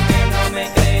 Y aunque no me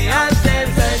creas,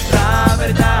 esa es la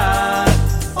verdad.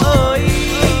 Hoy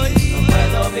no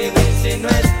puedo vivir si no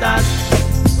estás,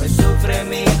 pues sufre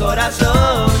mi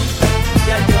corazón.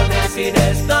 Y al yo decir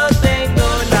esto tengo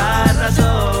la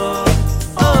razón.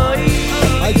 Hoy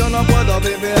Ay, yo no puedo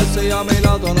vivir si a mi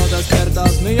lado no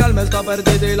despiertas. Mi alma está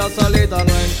perdida y la salida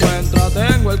no encuentra.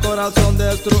 Tengo el corazón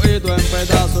destruido en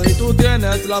pedazos y tú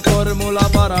tienes la fórmula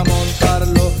para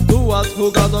montarlo. Tú has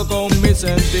jugado con mi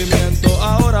sentimiento,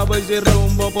 ahora voy sin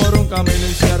rumbo por un camino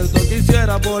incierto.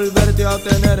 Quisiera volverte a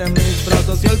tener en mis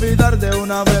brazos y olvidar de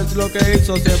una vez lo que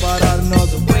hizo separarnos.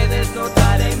 tú puedes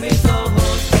notar en mis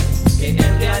ojos que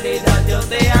en realidad yo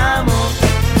te amo.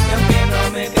 Y aunque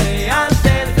no me creas,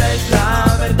 esa es la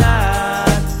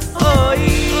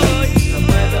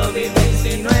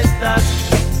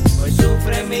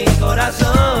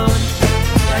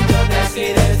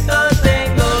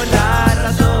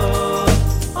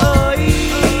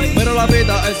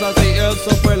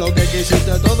lo que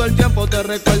quisiste. Todo el tiempo te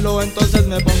recuerdo, entonces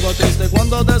me pongo triste.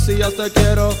 Cuando decías te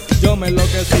quiero, yo me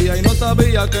enloquecía y no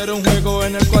sabía que era un juego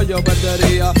en el cual yo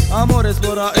perdería. Amores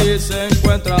por ahí se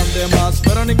encuentran de más,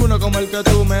 pero ninguno como el que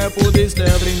tú me pudiste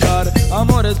brindar.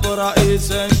 Amores por ahí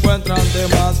se encuentran de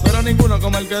más, pero ninguno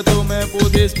como el que tú me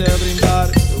pudiste brindar.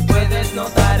 Tú puedes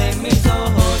notar en mis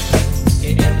ojos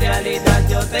que en realidad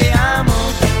yo te amo,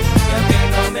 y aunque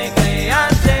no me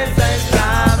creas esa es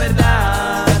la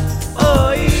verdad.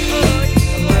 Hoy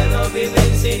no puedo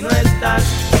vivir si no estás,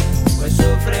 pues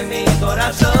sufre mi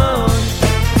corazón,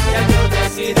 y al yo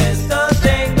decir esto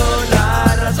tengo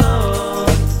la razón.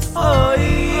 Hoy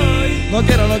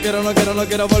No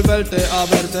quiero volverte a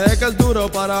ver. Sé que es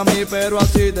duro para mí, pero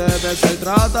así debe ser.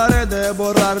 Trataré de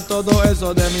borrar todo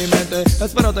eso de mi mente.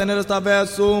 Espero tener esta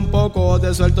vez un poco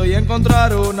de suelto y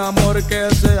encontrar un amor que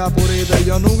sea puro y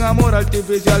bello. No un amor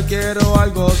artificial, quiero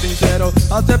algo sincero.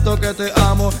 Acepto que te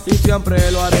amo y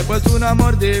siempre lo haré, pues un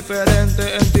amor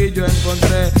diferente en ti yo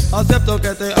encontré. Acepto que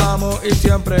te amo y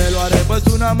siempre lo haré, pues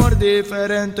un amor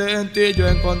diferente en ti yo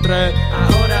encontré.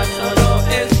 ahora solo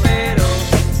espero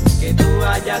que tú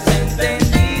hayas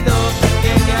entendido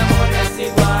que mi amor es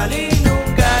igual y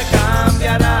nunca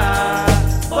cambiará.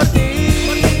 Por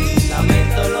ti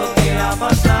lamento lo que ha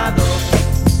pasado,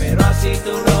 pero así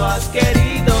tú lo has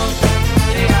querido.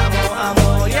 Te amo,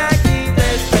 amor, y aquí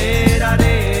te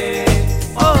esperaré.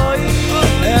 Hoy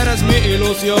eres mi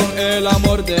ilusión, el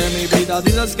amor de mi vida.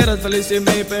 Dices que eres feliz sin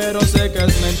mí, pero sé que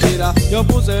es mentira. Yo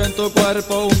puse en tu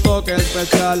cuerpo un toque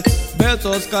especial,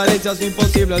 besos, caricias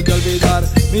imposibles de olvidar.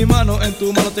 Mi mano en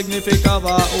tu mano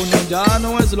significaba unión. Ya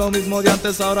no es lo mismo de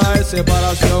antes, ahora es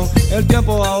separación. El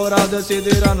tiempo ahora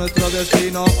decidirá nuestro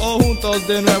destino, o juntos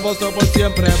de nuevo o por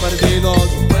siempre perdidos.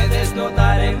 puedes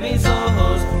notar en mis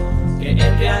ojos que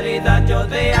en realidad yo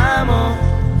te amo,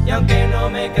 y aunque no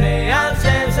me creas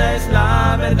esa es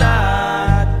la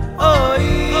verdad.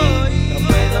 Hoy no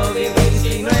puedo vivir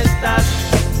si no estás,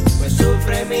 pues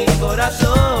sufre mi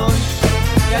corazón,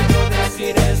 y al yo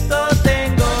decir esto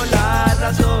tengo la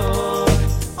razón.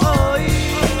 Hoy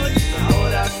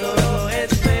ahora solo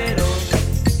espero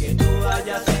que tú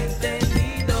hayas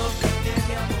entendido que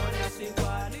mi amor es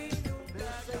igual y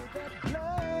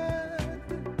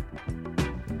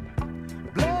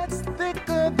Blood's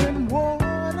thicker than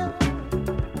water,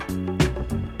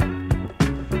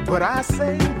 but I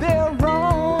say they're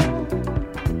wrong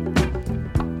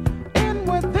in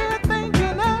what they're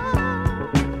thinking of,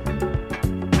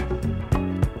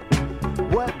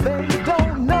 what they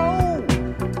don't know,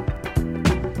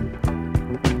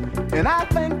 and I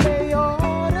think they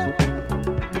oughta,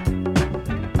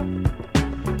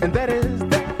 and that is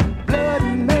that blood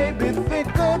may be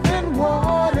thicker than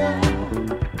water,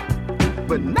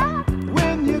 but not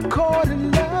when you're caught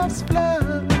in love's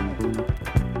flood.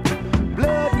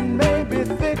 Blood may be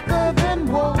thicker than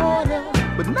water,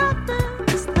 but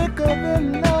nothing's thicker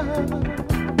than love.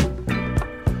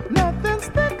 Nothing's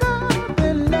thicker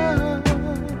than love.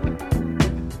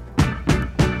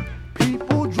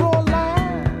 People draw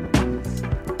lines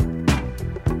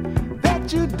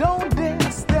that you don't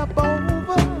dare step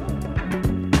over.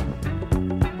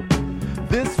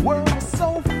 This world's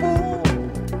so full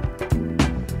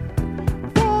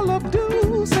of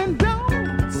do's and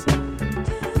don'ts,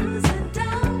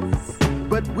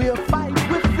 but we'll fight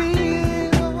with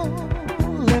feeling,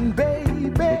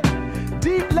 baby,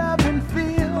 deep love and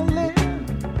feeling.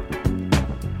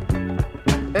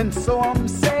 And so I'm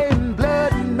saying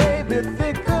blood may be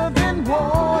thicker than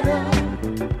water,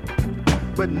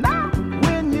 but not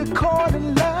when you're caught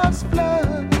in love's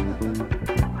flood.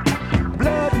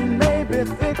 Blood may be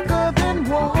thicker than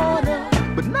water,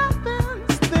 but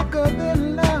nothing's thicker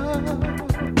than love.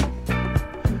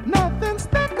 Nothing's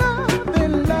thicker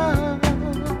than love.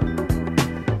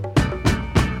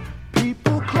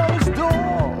 People close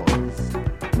doors,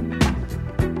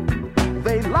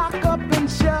 they lock up and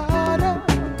shut up,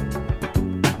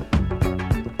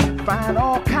 find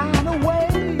all kind of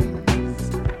ways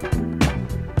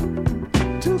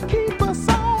to keep us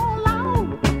all out.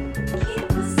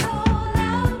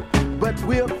 But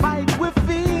we'll fight with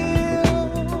feeling,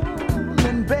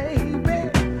 baby,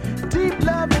 deep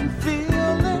love and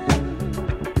feeling.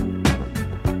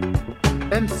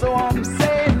 And so I'm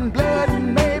saying blood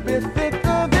may be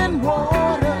thicker than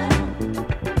water,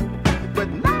 but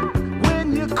not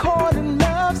when you're caught in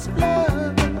love's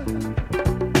flood.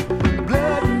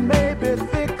 Blood may be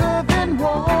thicker than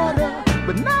water,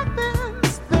 but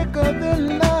nothing's thicker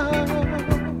than love.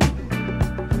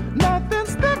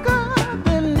 Nothing's thicker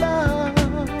than love.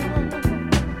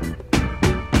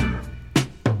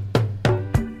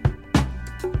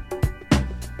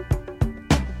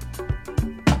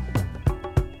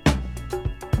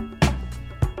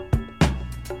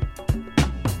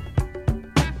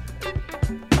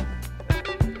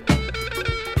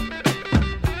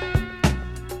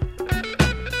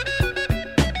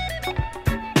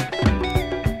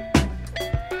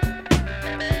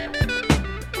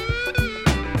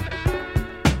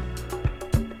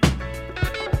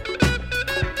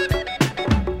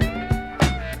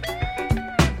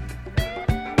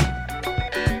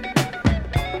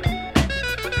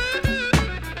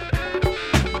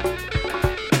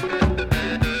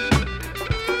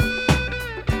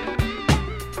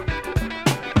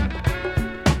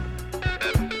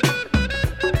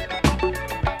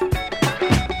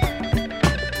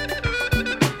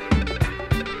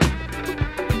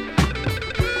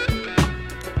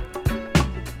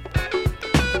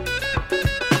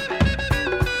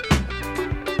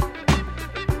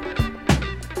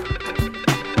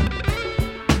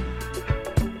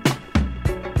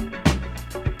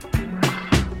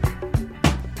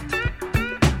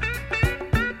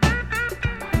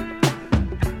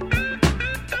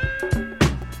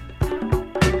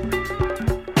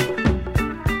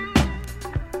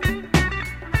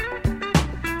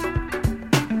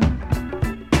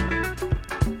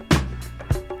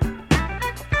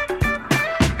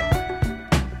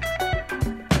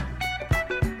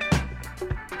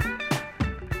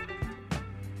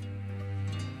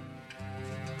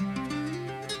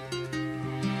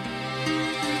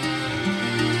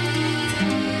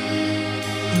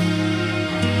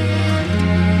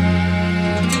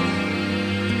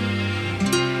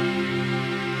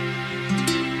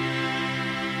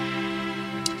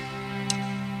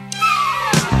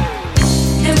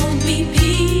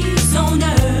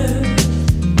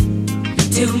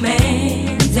 till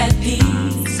man's at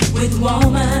peace with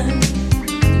woman.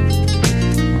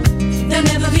 There'll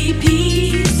never be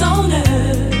peace on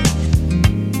earth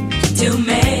till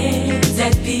man's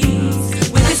at peace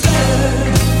with his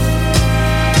earth.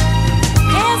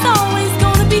 There's always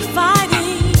gonna be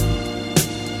fighting.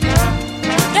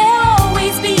 There'll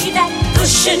always be that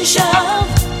push and shove.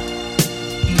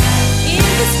 In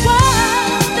this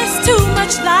world, there's too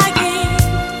much lying,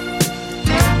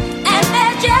 and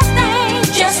there just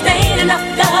ain't enough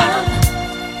love.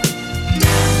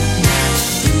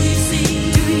 Do you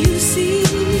see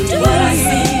what I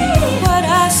see? What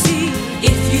I see?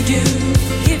 If you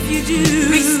do,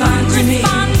 respond to me.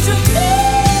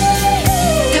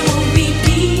 There won't be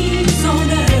peace on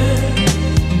earth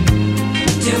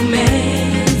till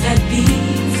man's at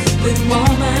peace with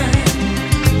woman.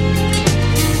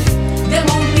 There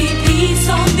won't be peace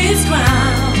on this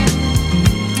ground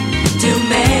till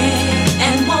man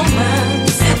and woman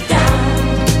sit down.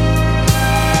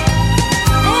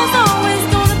 There's always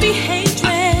gonna be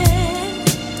hatred,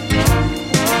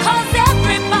 'cause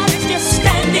everybody's just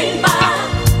standing by.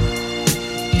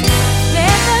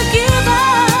 Let the giver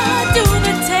do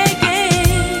the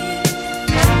taking,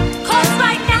 'cause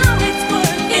right now it's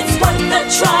worth the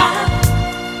try.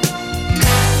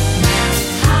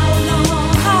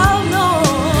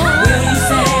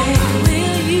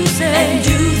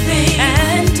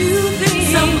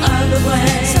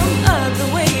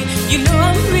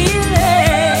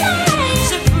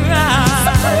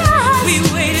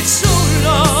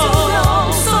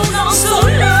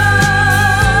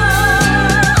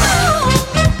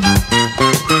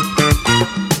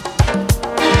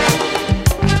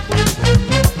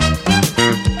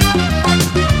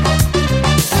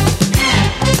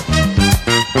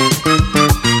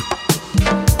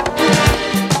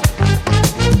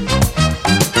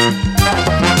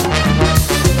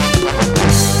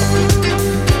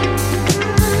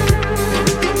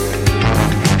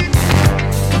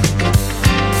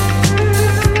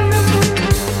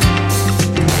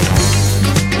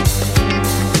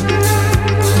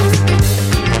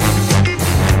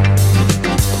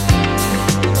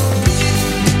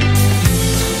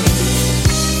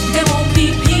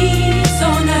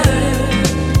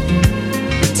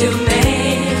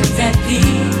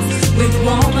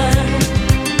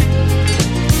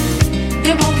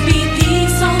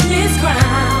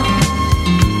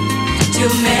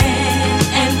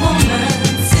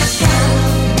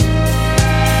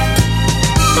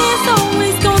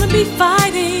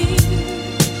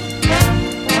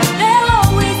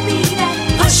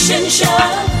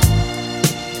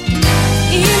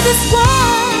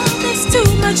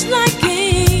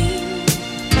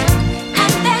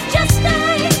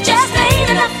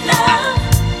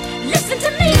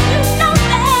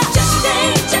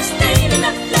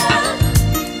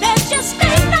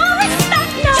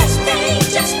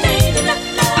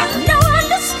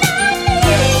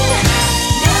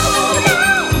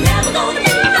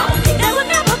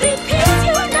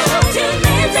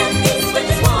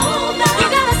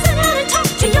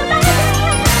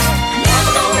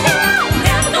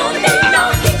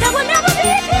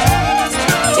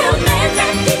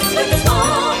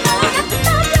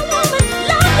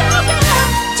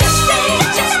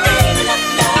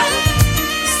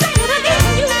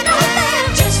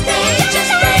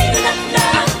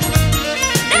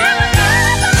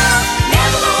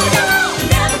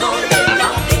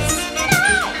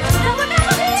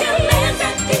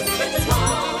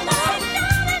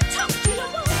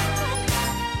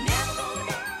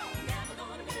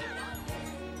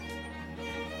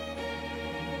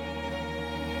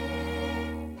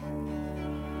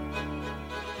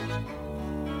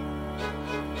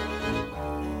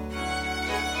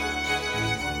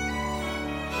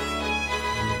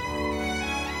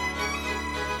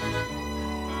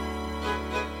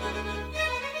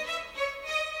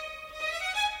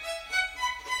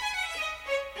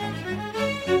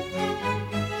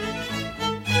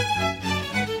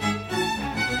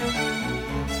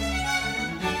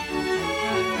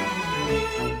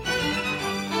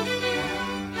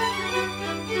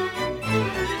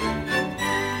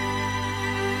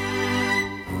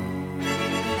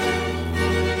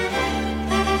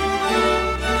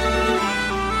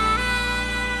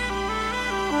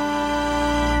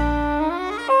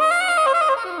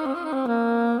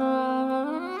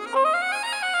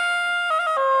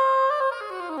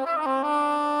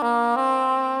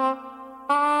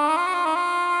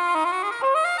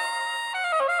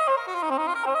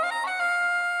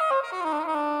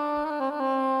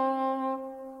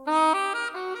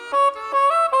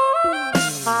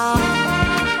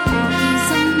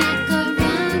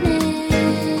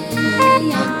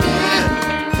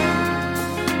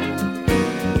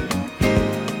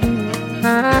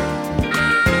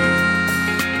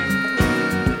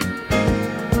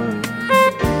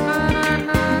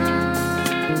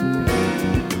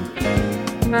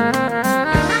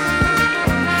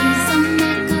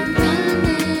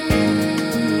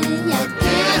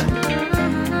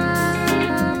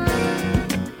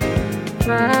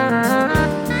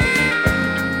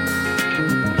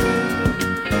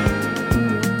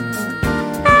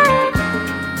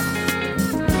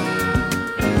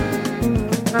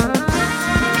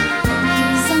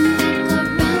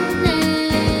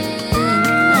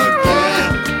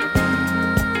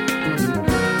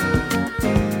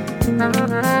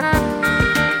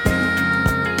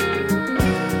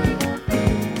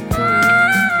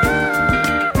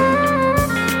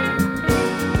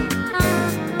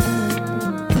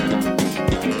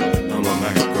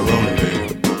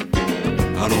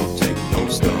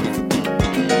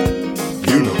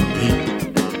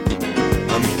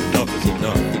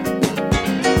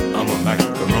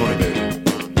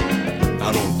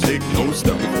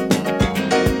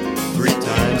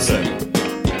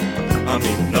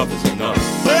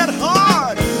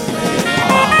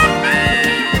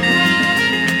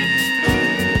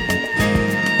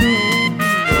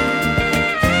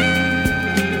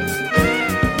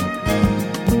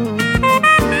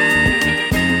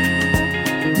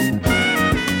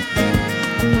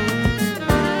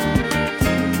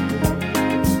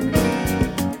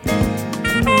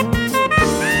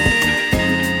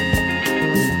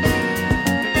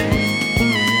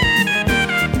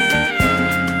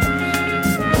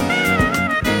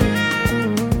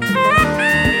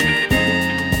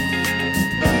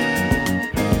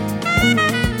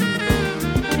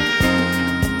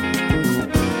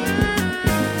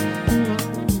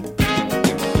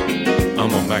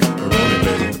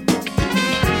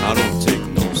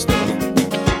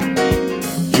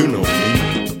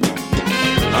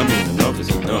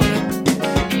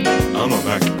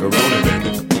 macaroni, baby.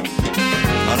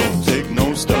 I don't take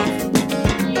no stuff.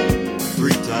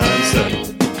 3 times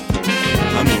 7.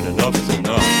 I mean, enough is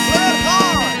enough. Work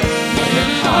hard.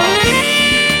 Work hard.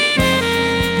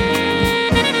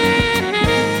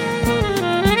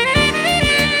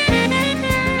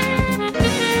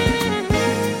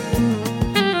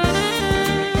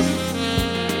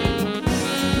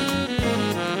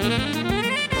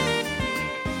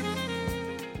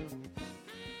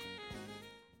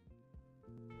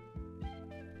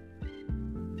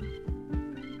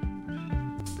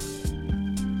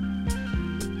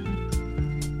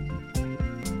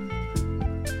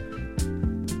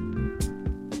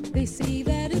 They say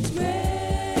that it's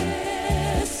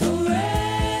rare, so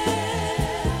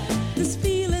rare, this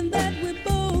feeling that we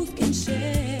both can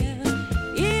share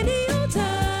any old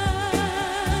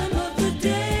time of the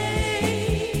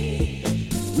day.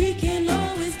 We can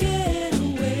always get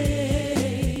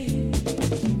away.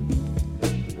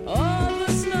 All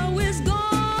the snow is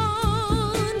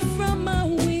gone from my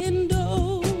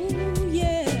window,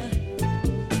 yeah.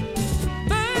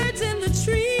 Birds in the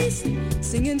trees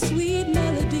singing sweet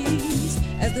melodies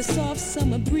as the soft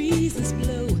summer breezes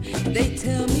blow. They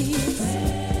tell me it's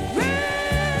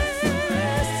rare,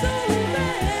 so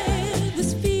rare,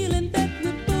 this feeling that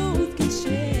we both can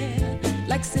share,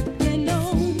 like sipping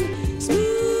on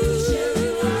smooth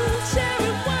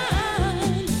cherry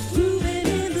wine, grooving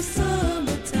in the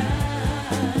summertime.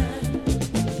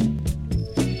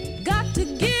 Got to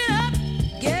get up,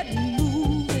 get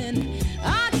moving.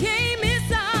 I can't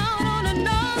miss out on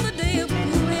another day of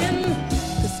moving,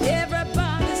 'cause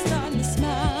everybody's starting to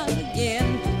smile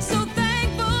again. So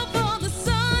thankful for the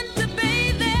sun to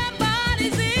bathe their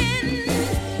bodies in.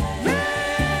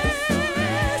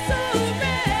 Rare, so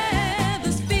rare,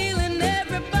 this feeling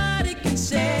everybody can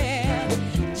share,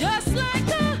 just like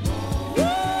a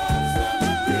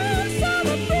warm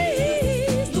summer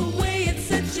breeze, the way it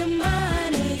sets your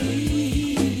mind at ease.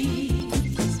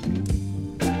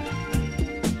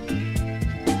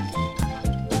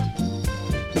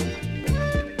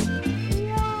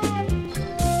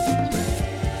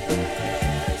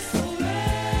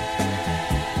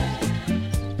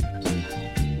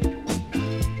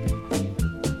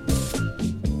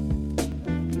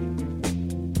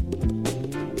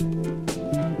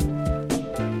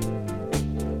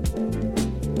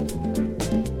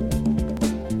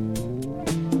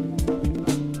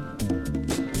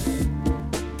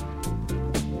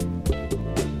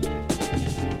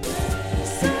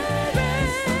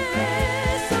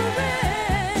 So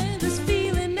rare, this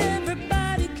feeling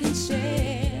everybody can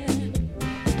share.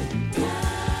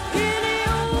 Any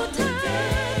old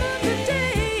time of the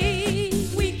day,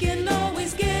 we can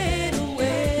always get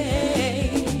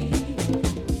away.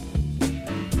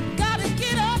 Gotta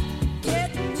get up, get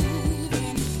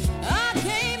moving. I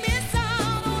can't miss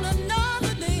out on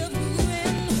another day of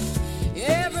moving.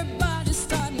 Everybody's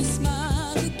starting to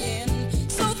smile again.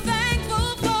 So thankful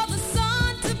for the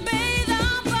sun to bathe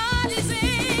our bodies in.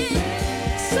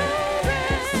 So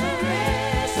rare,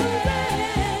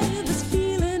 this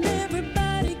feeling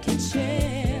everybody can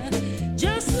share,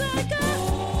 just like a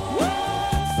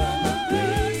warm summer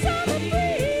breeze,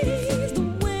 the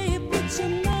way it puts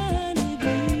your mind at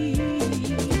ease.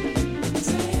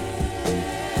 So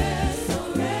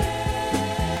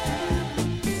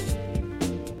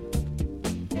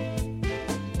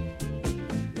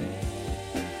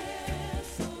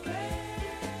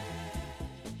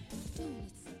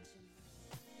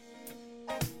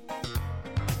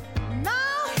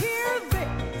Now hear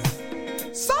this.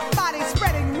 Somebody's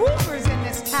spreading rumors in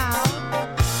this town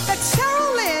that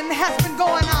Cheryl Lynn has been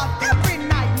going out every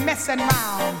night messing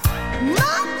around.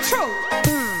 Not true.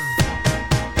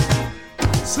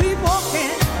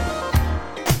 Sleepwalking,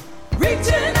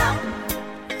 reaching out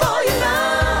for your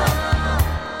love,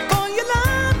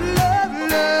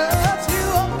 love.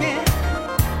 Sleepwalking,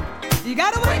 you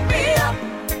gotta wake me up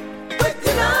with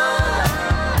your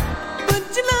love,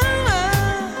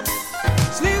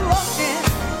 sleepwalking,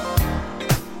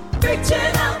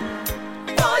 reaching out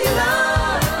for your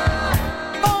love,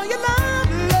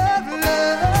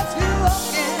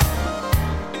 sleepwalking.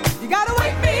 You gotta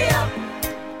wake me up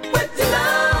with your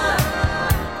love,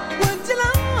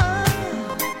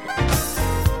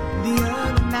 The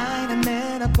other night I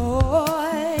met a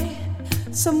boy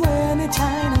somewhere in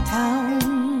Chinatown.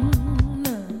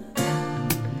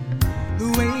 The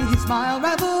way he smiled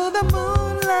rattled the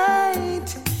moonlight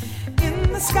in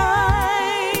the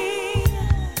sky.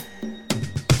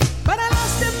 But I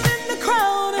lost him in the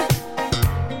crowd.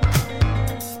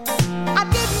 I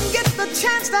didn't get the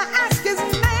chance to ask his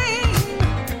name.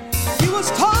 He was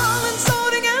tall and so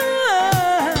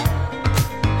together.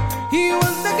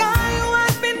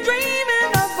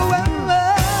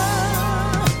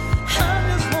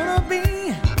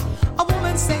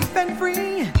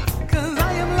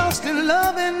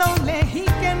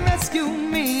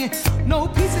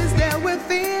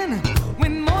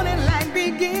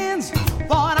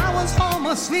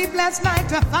 sleep last night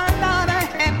to find out I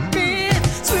had been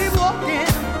sleepwalking,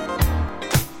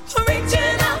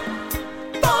 reaching out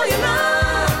for your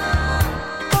love,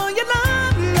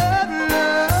 love,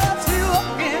 love,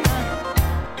 sleepwalking.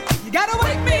 You gotta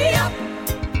wake me up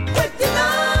with your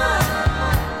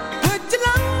love,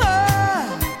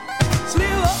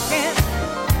 sleepwalking,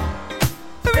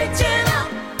 reaching out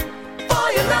for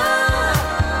your love,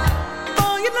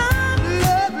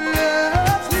 love,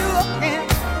 love, sleepwalking.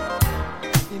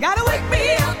 You gotta wake me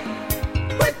up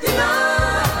with your love,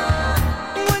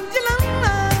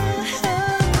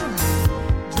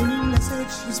 dream that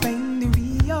search from Spain to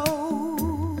Rio,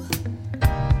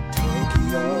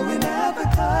 Tokyo and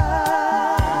Africa.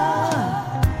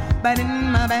 But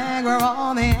in my bag were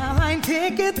all the airline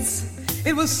tickets.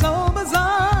 It was so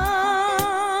bizarre.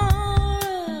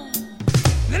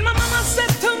 Then my mama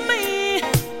said to me,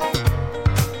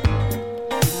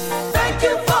 thank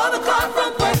you for the card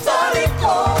from Puerto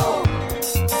Rico.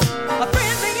 My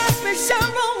friends, they asked me,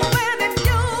 Cheryl, where did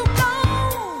you go?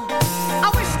 I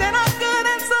wish that I could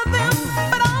answer them,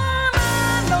 but all I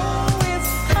know is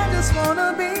I just wanna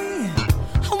be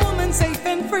a woman safe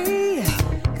and free.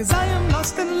 'Cause I am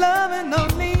lost in love and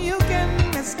only you can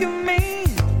rescue me.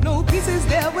 No peace is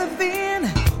there within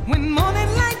when morning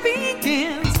light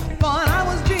begins. Thought I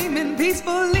was dreaming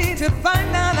peacefully to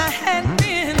find out I had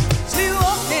been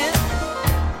sleepwalking,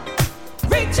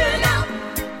 reaching out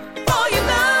for your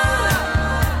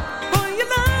love,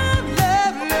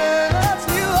 love, love,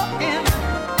 sleepwalking.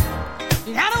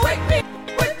 You gotta wake me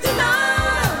with your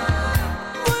love,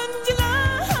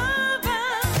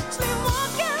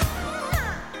 sleepwalking,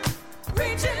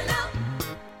 reaching out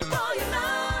for your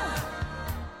love.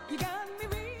 You got me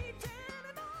reaching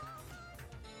out.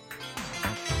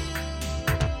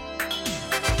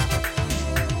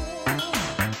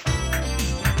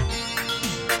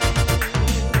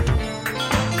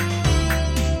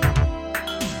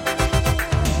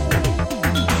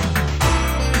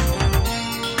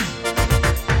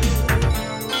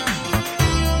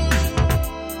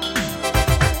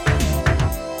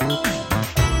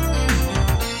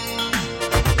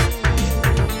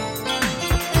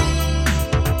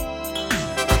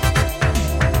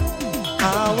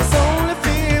 I was only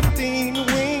 15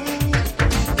 when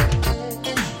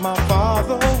my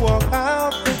father walked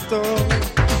out the door.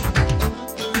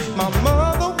 My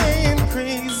mother went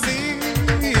crazy.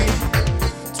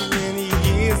 20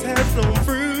 years had flown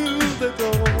through the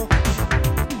door.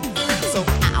 So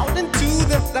out into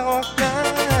the dark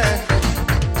night,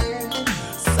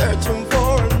 searching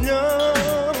for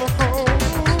another home.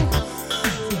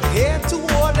 Head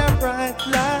toward that bright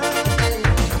light.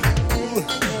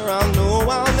 I know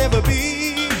I'll never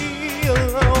be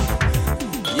alone.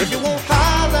 If you want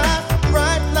highlight,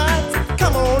 bright lights,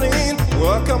 come on in.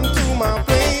 Welcome to my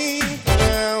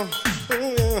playground.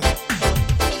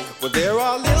 Well, there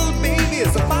are little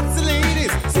babies, foxy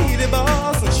ladies, city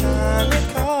bars, and shiny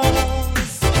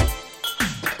cars.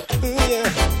 Yeah.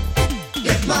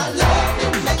 If my love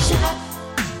will make you hot,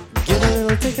 get a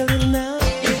little, take a little now.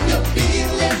 If you're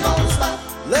feeling on the spot,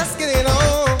 let's get it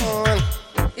on.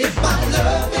 If my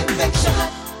love it makes you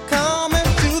hot, come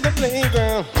into the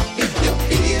playground. If you're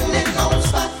feeling on the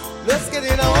spot, let's get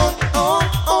it on, on,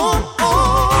 on,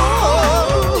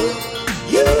 on.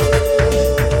 You.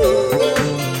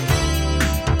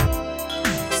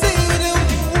 See you do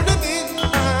the big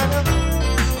time.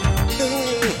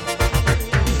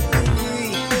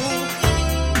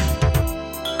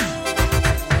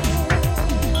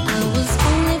 I was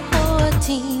only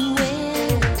 14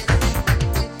 when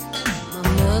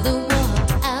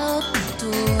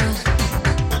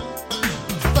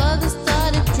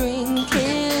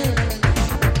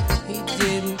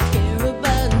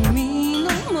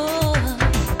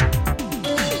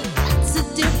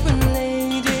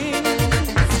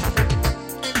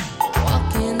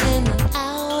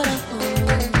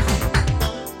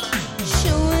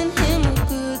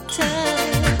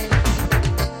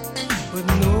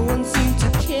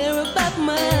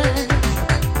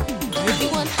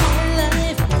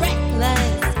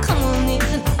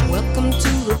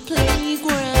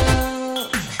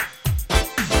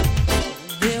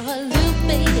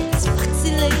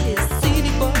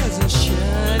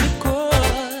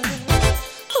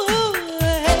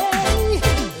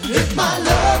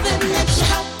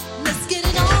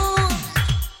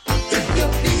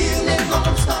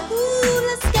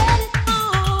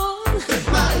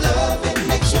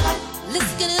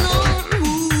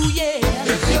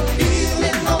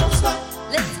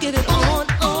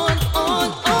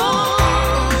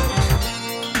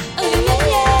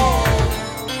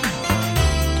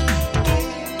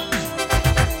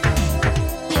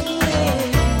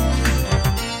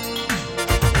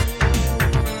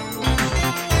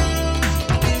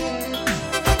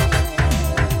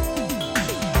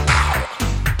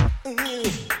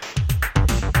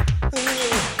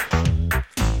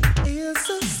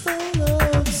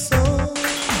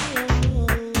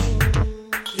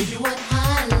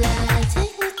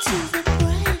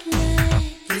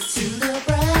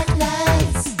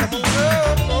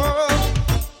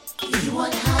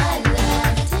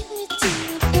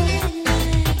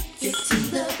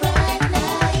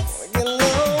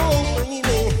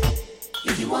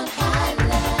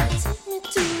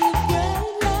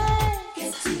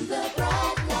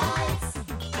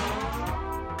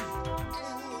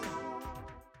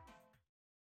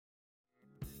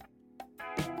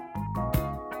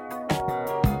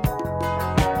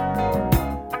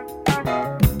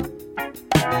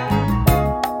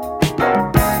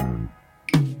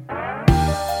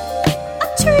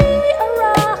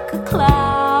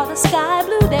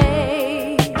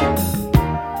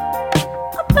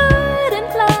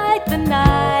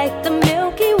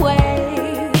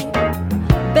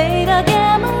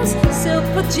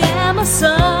pajama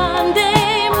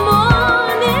Sunday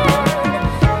morning.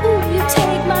 Ooh, you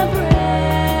take my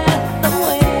breath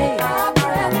away.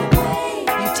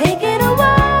 You take it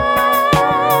away.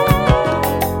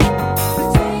 You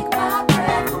take my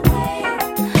breath away.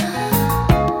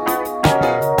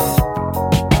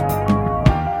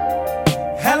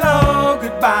 Hello,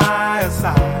 goodbye,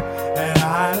 aside, and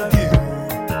I love you.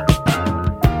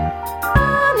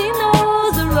 Honey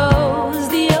knows the rose,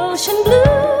 the ocean blue.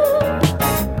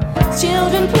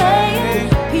 Children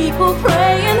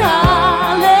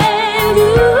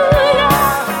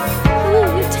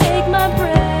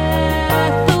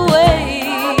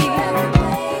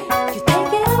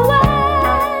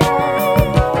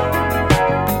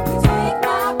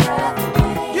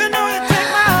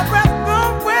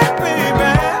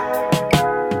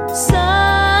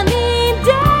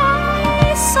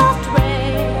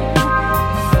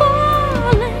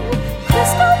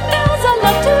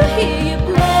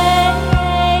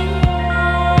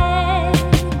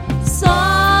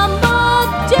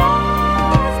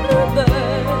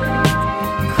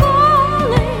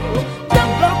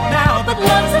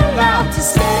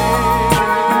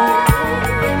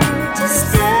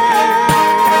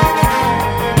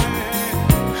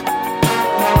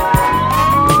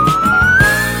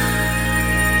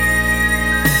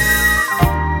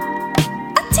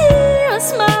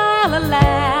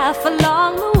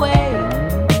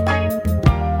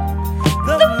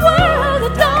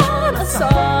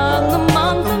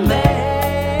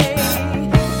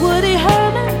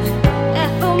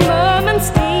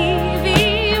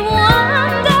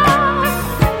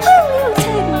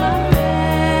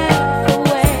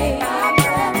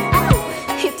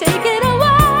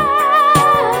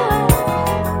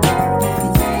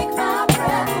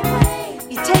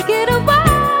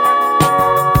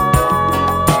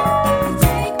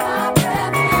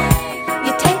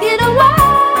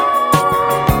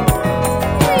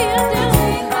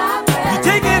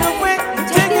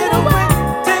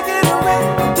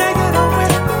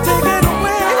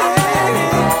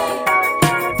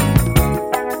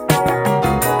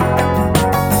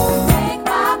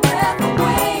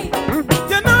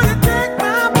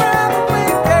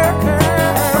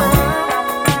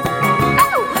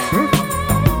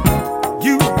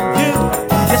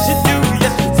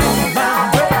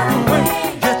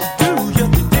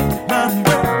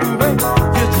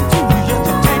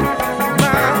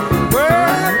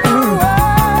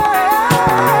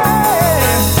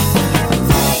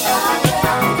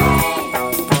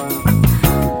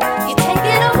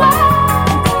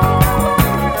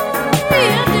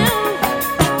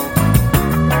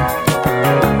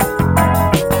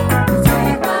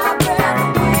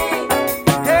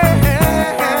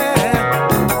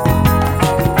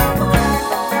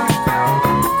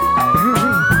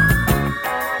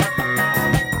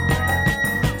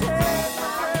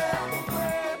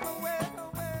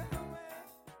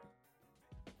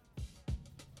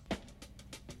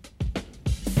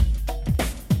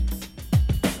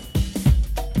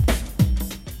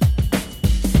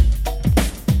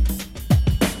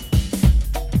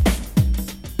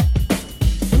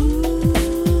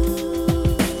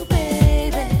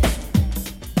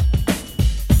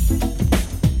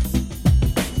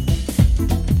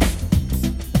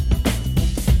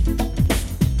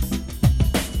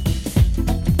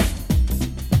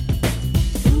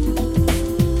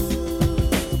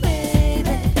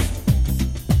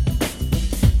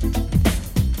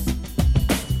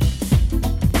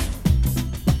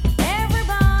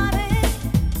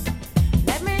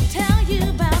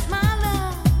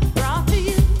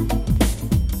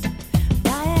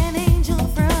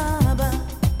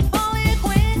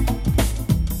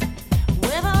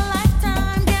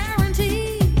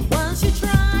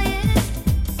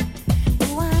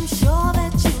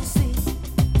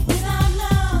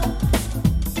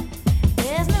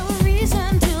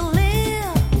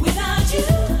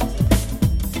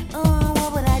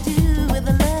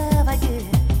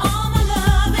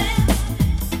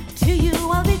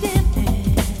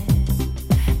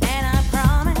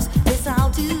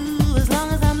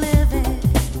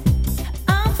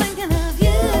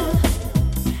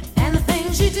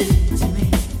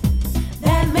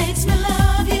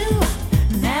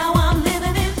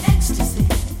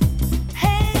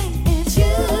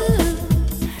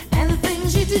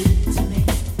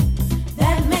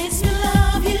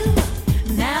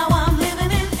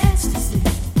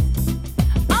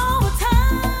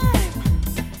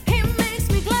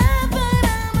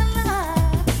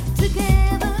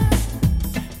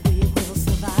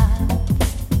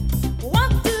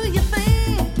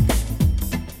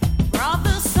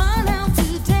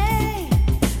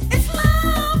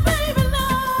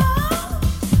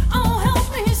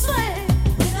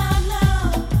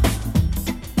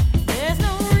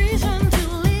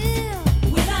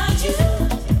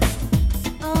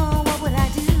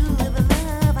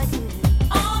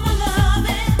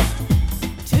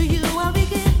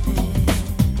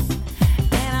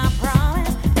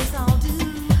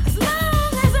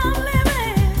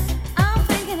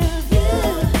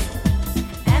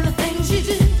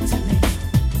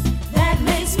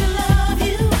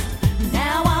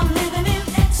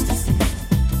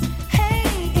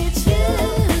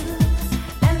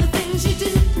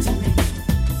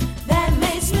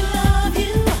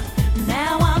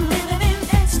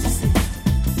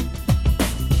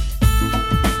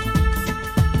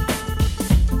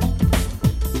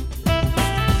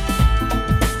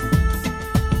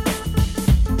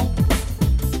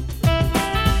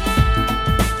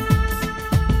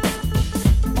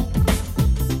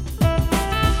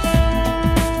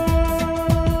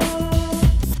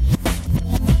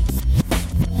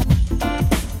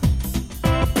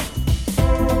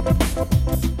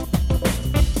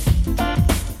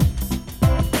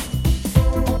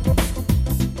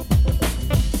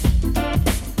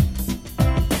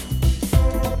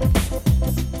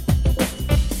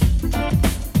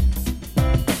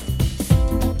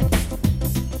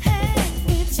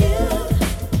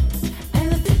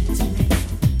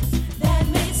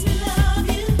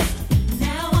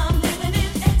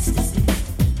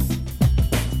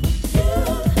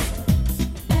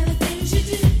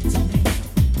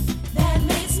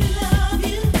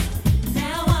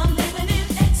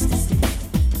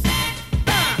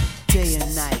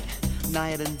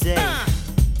and day.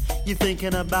 You're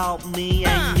thinking about me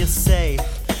and you say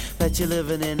that you're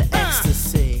living in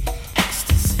ecstasy.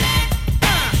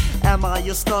 Am I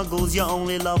your snuggles, your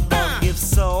only love bug? If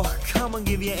so, come and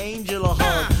give your angel a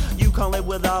hug. You can't live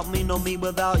without me, no me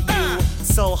without you.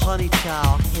 So honey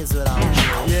child, here's what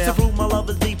I'll do. To prove my love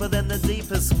is deeper than the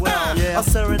deepest well, I'll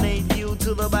serenade you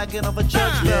to the backing of a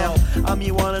church bell. I'm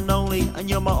your one and only, and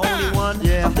you're my only one.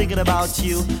 I'm thinking about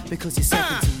you, because you're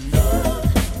second to none.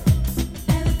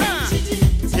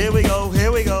 Here we go,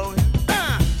 here we go.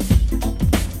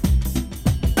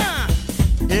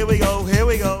 Here we go, here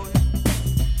we go.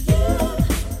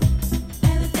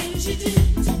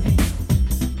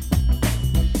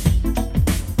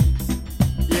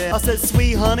 I said,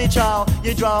 sweet honey child,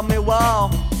 you drive me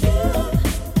wild.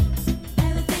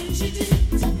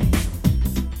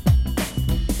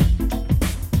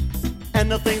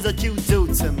 And the things that you do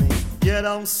to me, you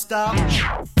don't stop.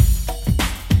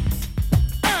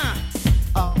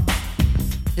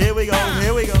 Here we go,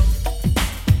 here we go.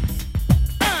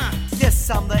 Yes,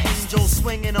 I'm the angel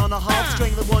swinging on a harp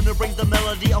string, the one who brings the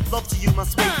melody of love to you, my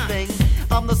sweet thing.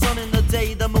 I'm the sun in the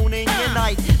day, the moon in your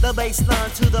night, the bass line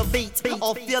to the beat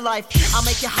of your life. I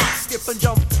make you hop, skip and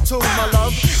jump to my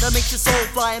love that makes your soul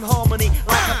fly in harmony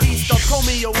like a beast of. Call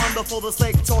me you're wonderful, the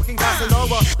slick talking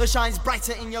Casanova that shines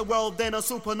brighter in your world than a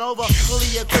supernova. Fully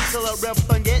equipped to let rip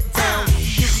and get down.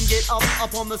 You can get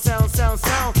up on the sound,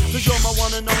 cause you're my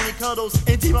one and only cuddles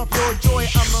and team up your joy.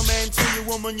 I'm the man to you,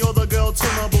 woman, you're the girl to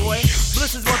my boy.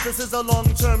 This is what this is, a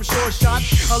long-term sure shot.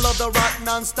 I love the rock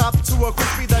non-stop to a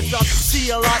crispy that drops. See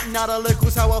a lot, not a lick,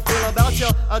 was how I feel about you.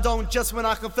 I don't just when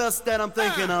I confess that I'm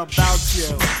thinking about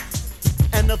you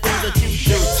and the things that you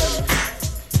do to me.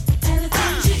 And the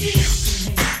things you do to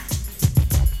me.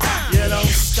 You don't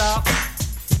stop.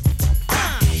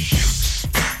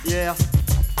 Yeah.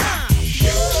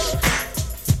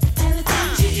 And the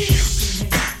things you do to me.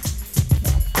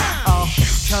 Oh,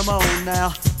 come on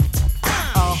now.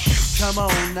 Oh, come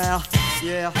on now.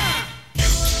 Yeah.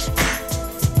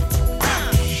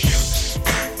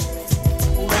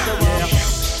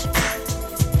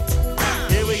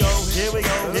 Here we go, here we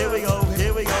go, here we go,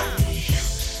 here we go.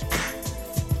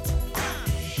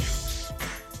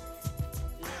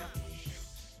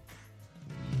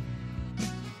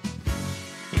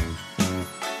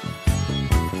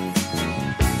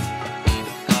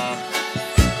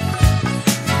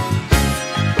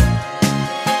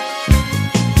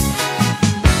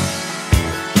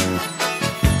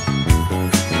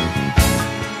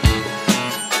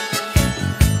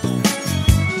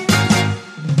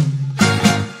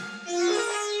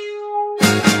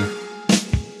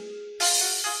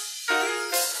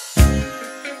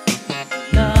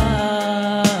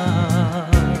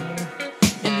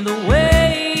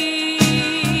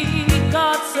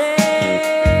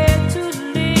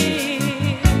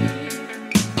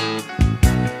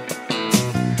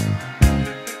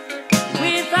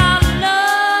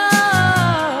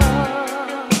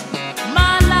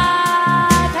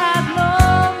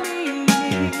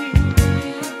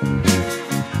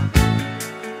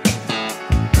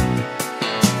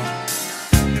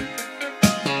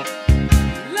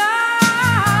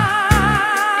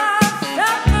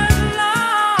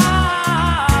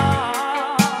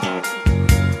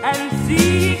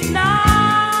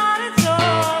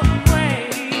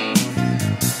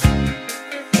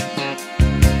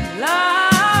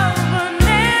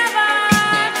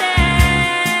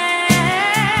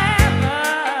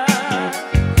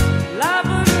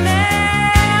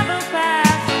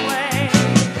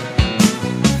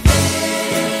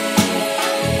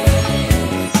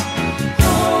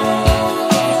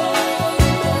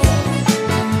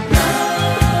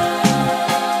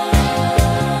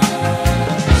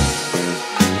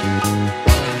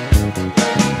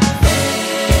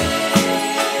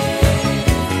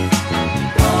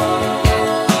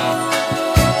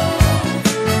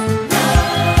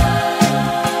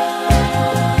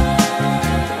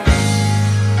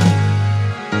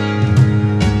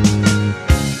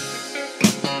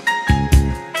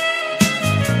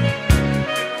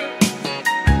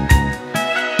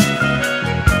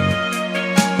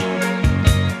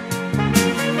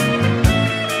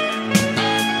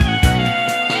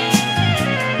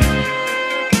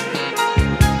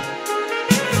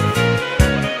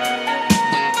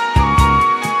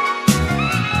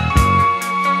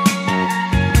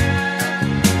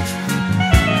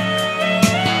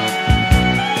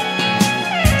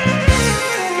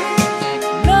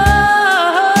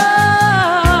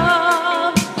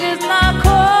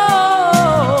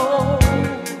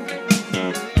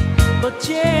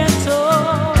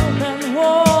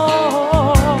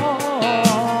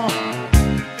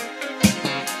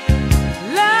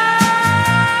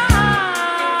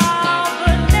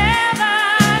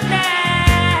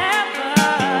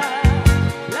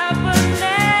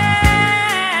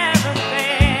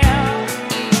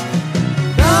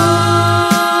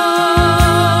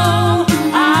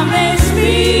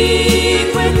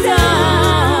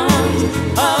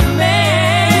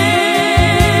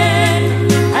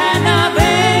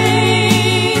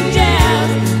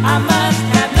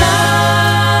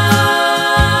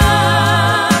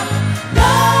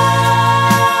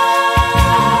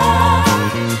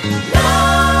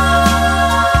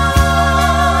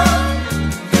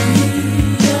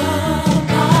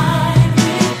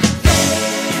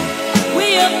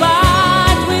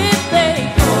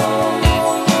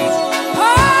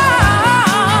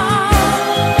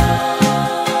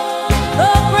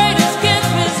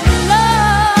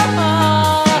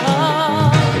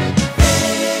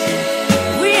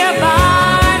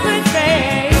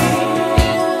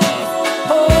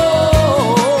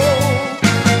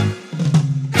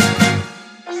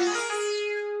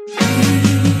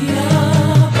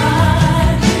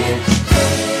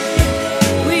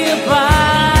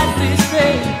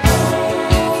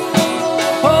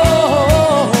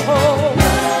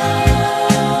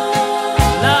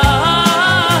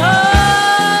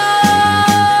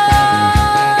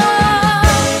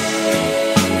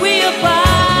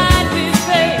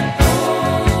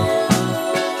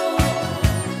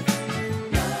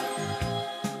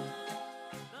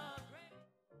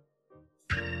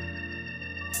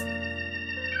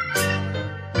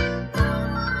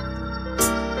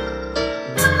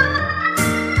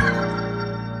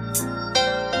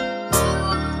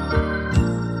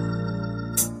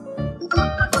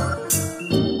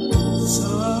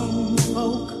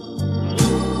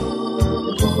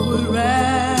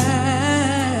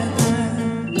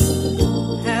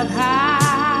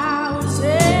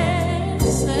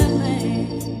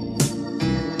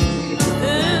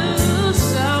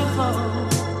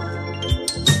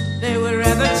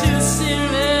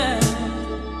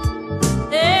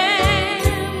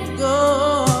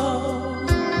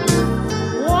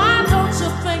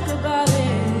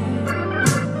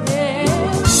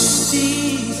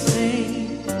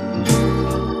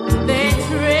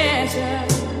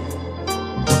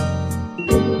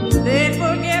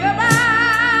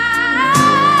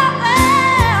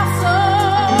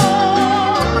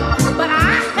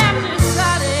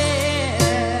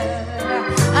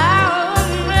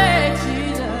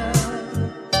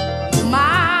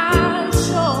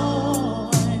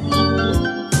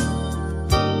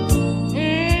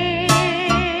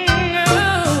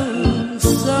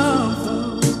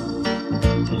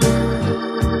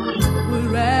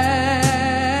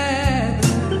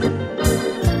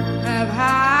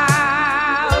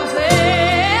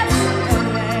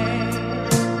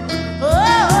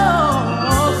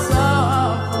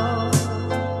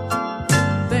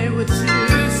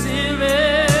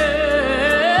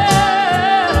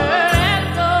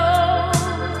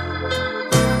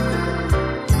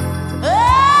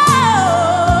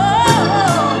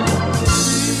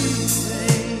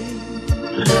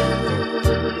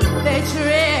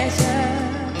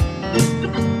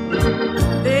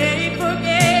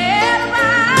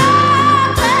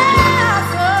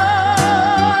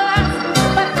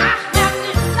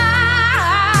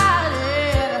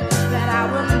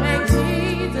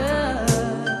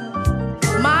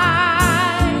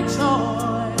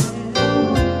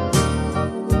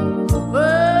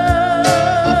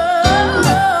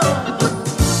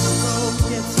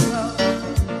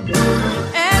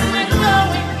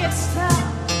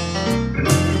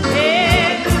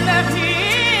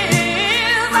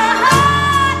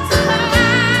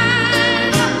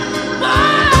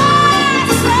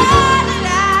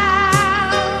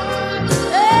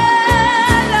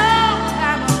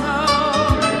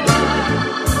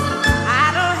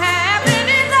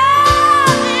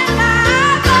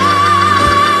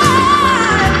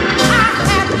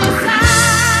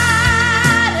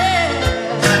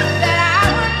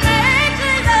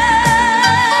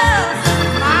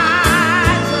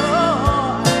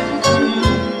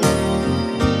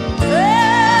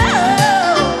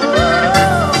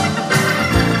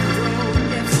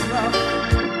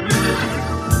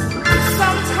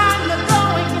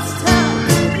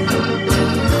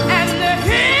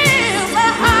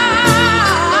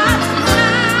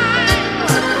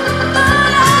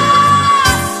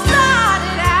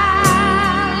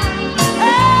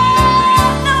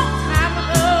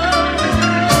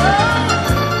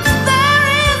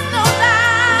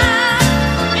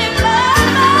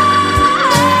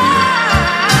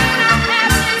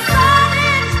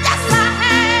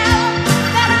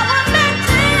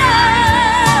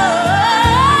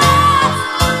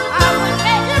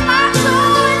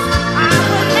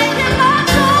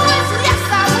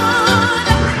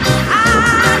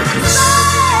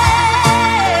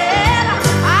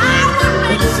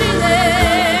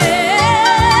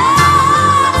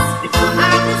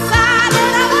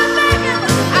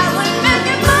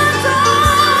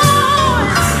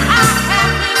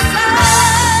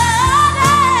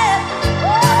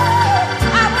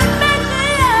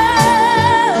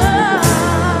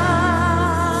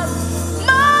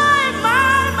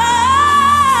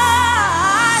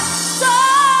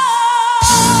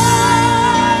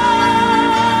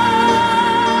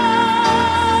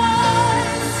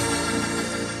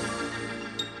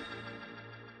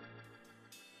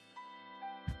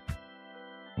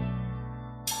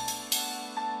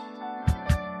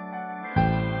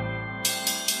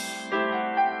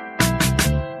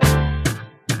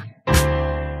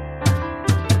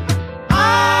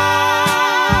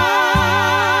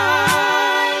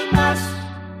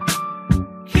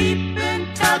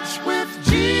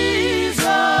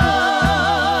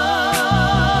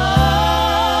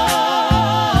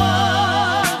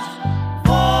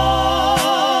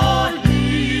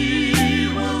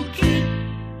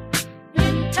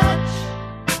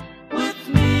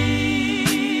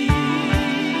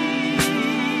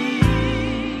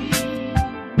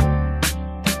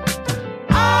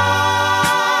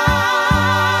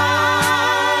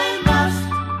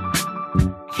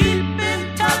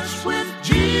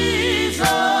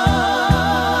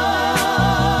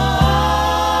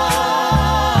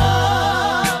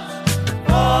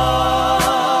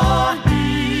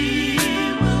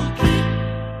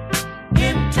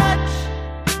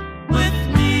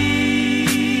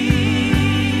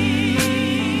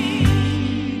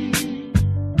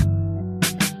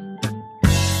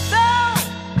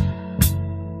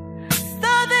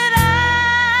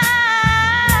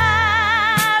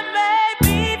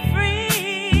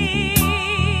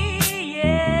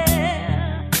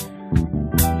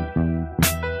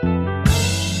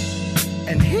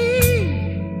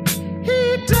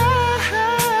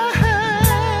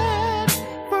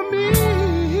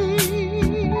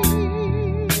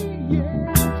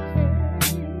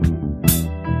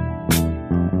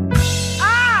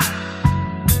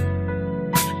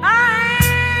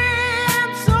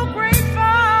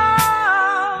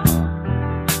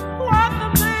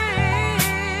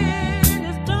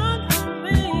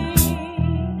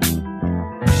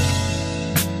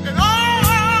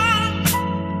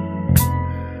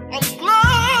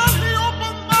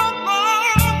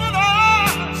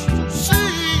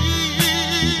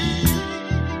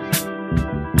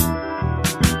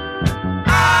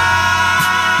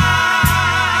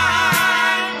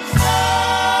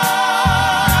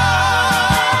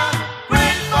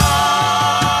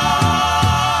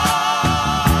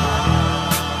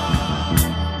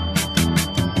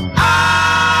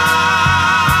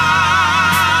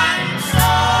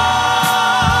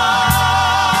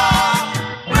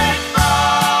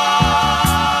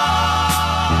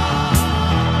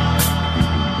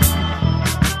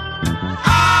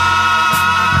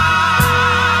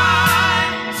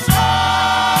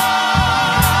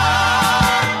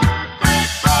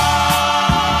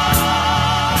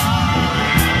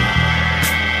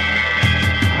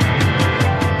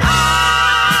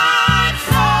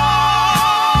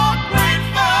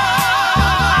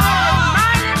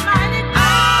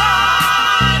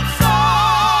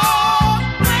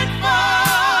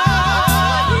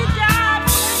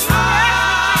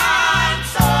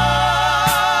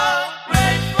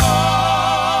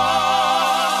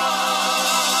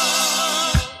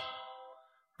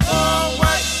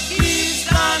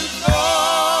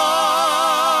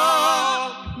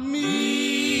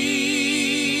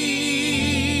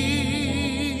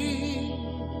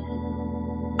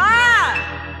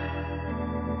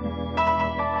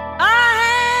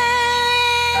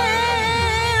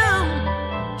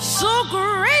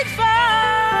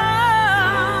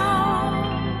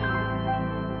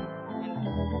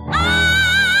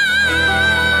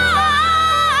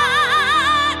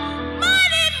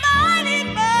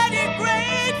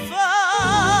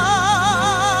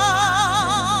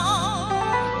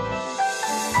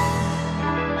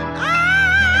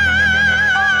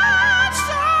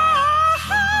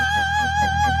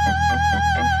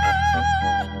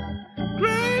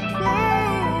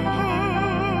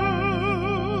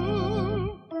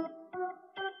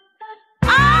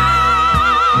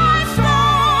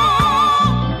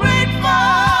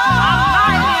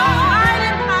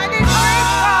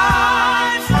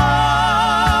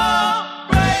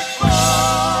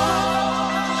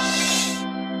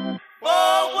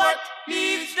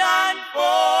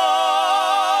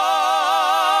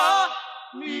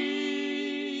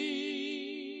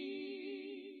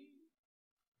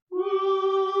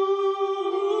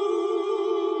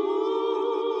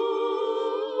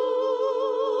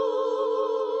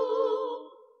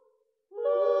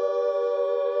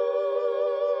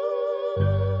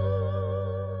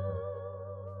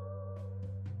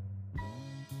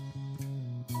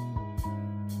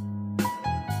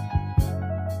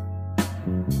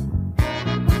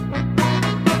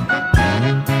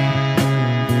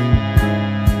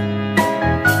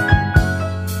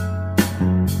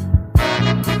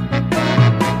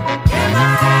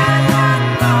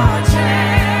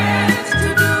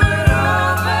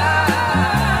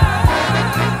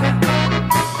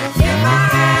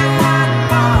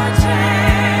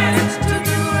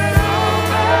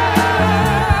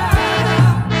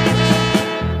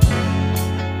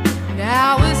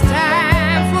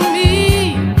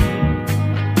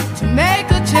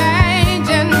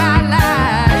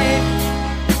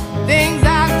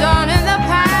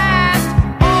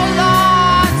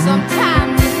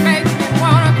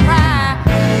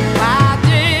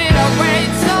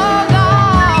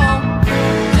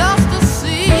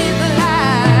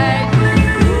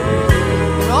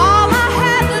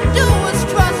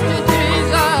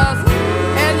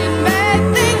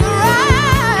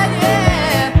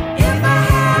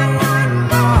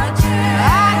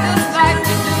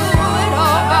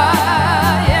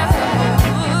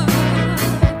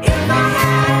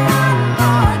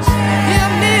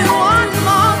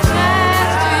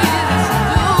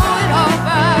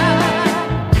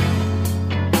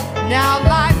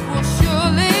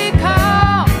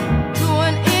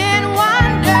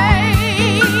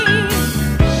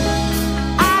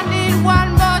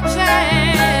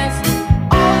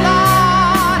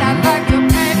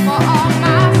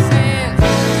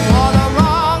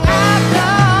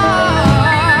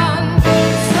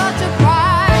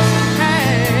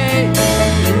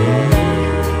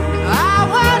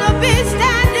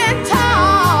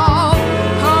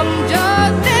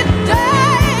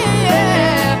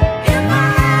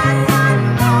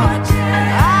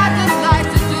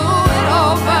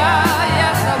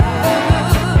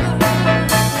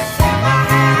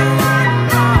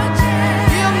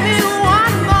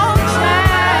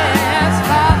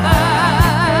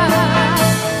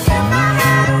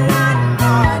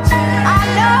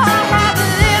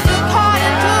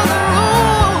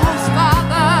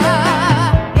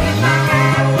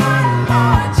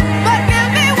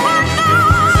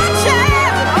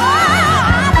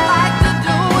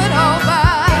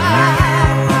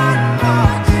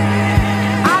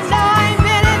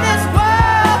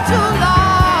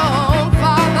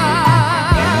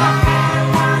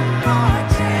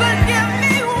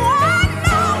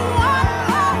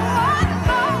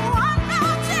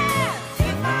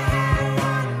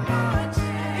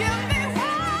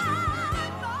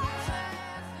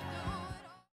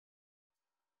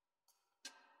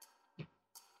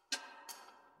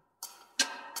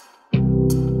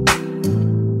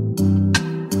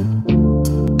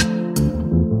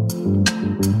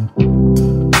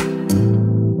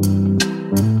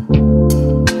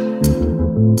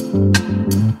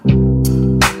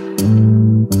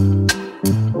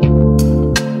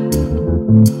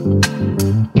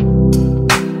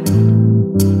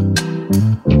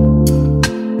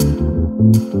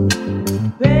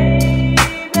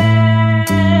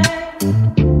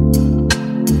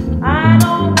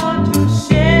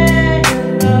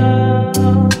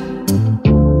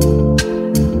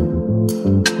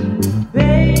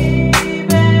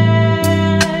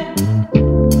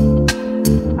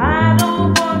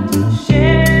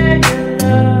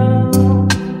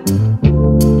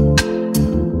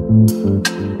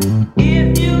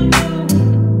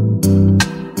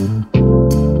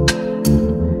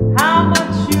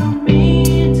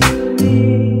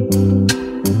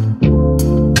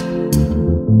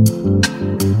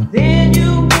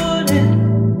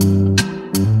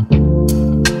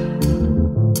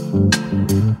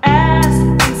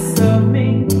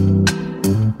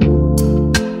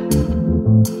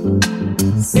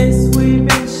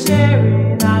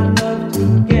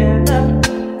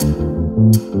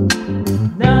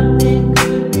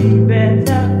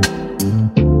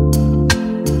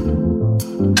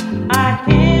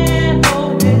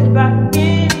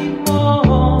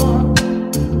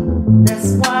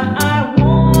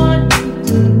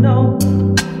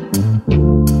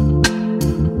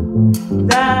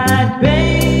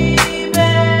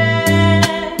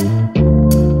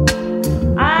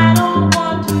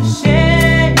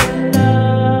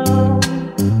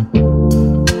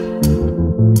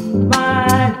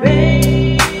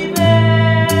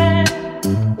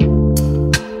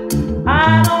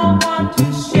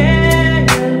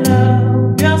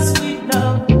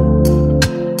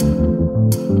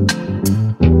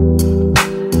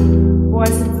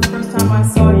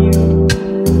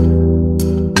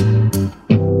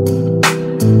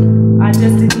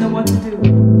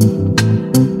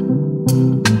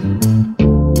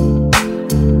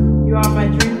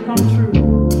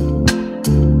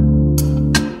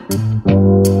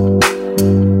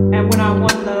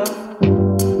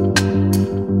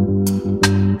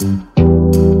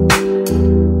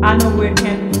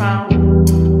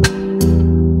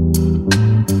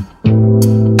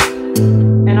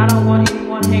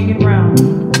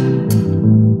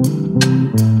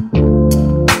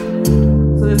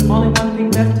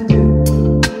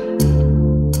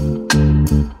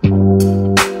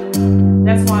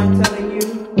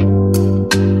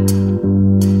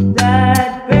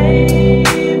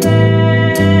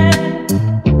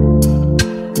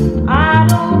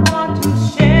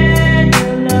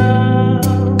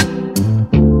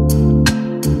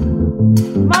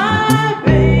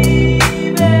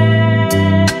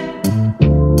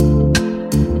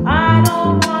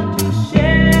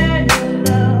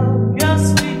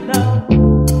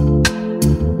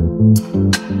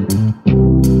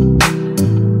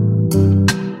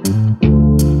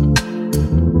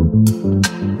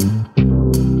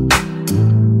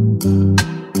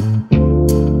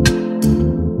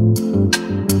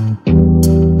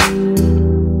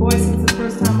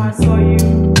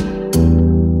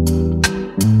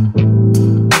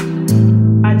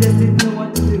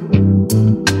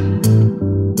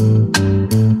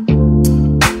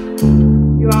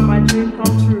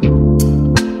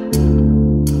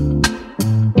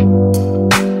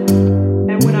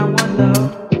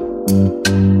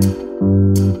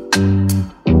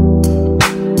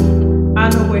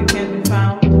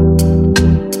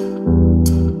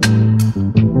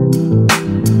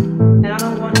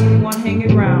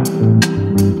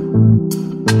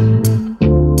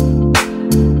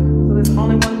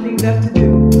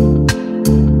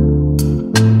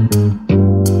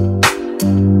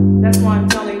 That's why I'm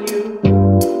telling you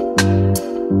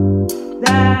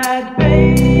that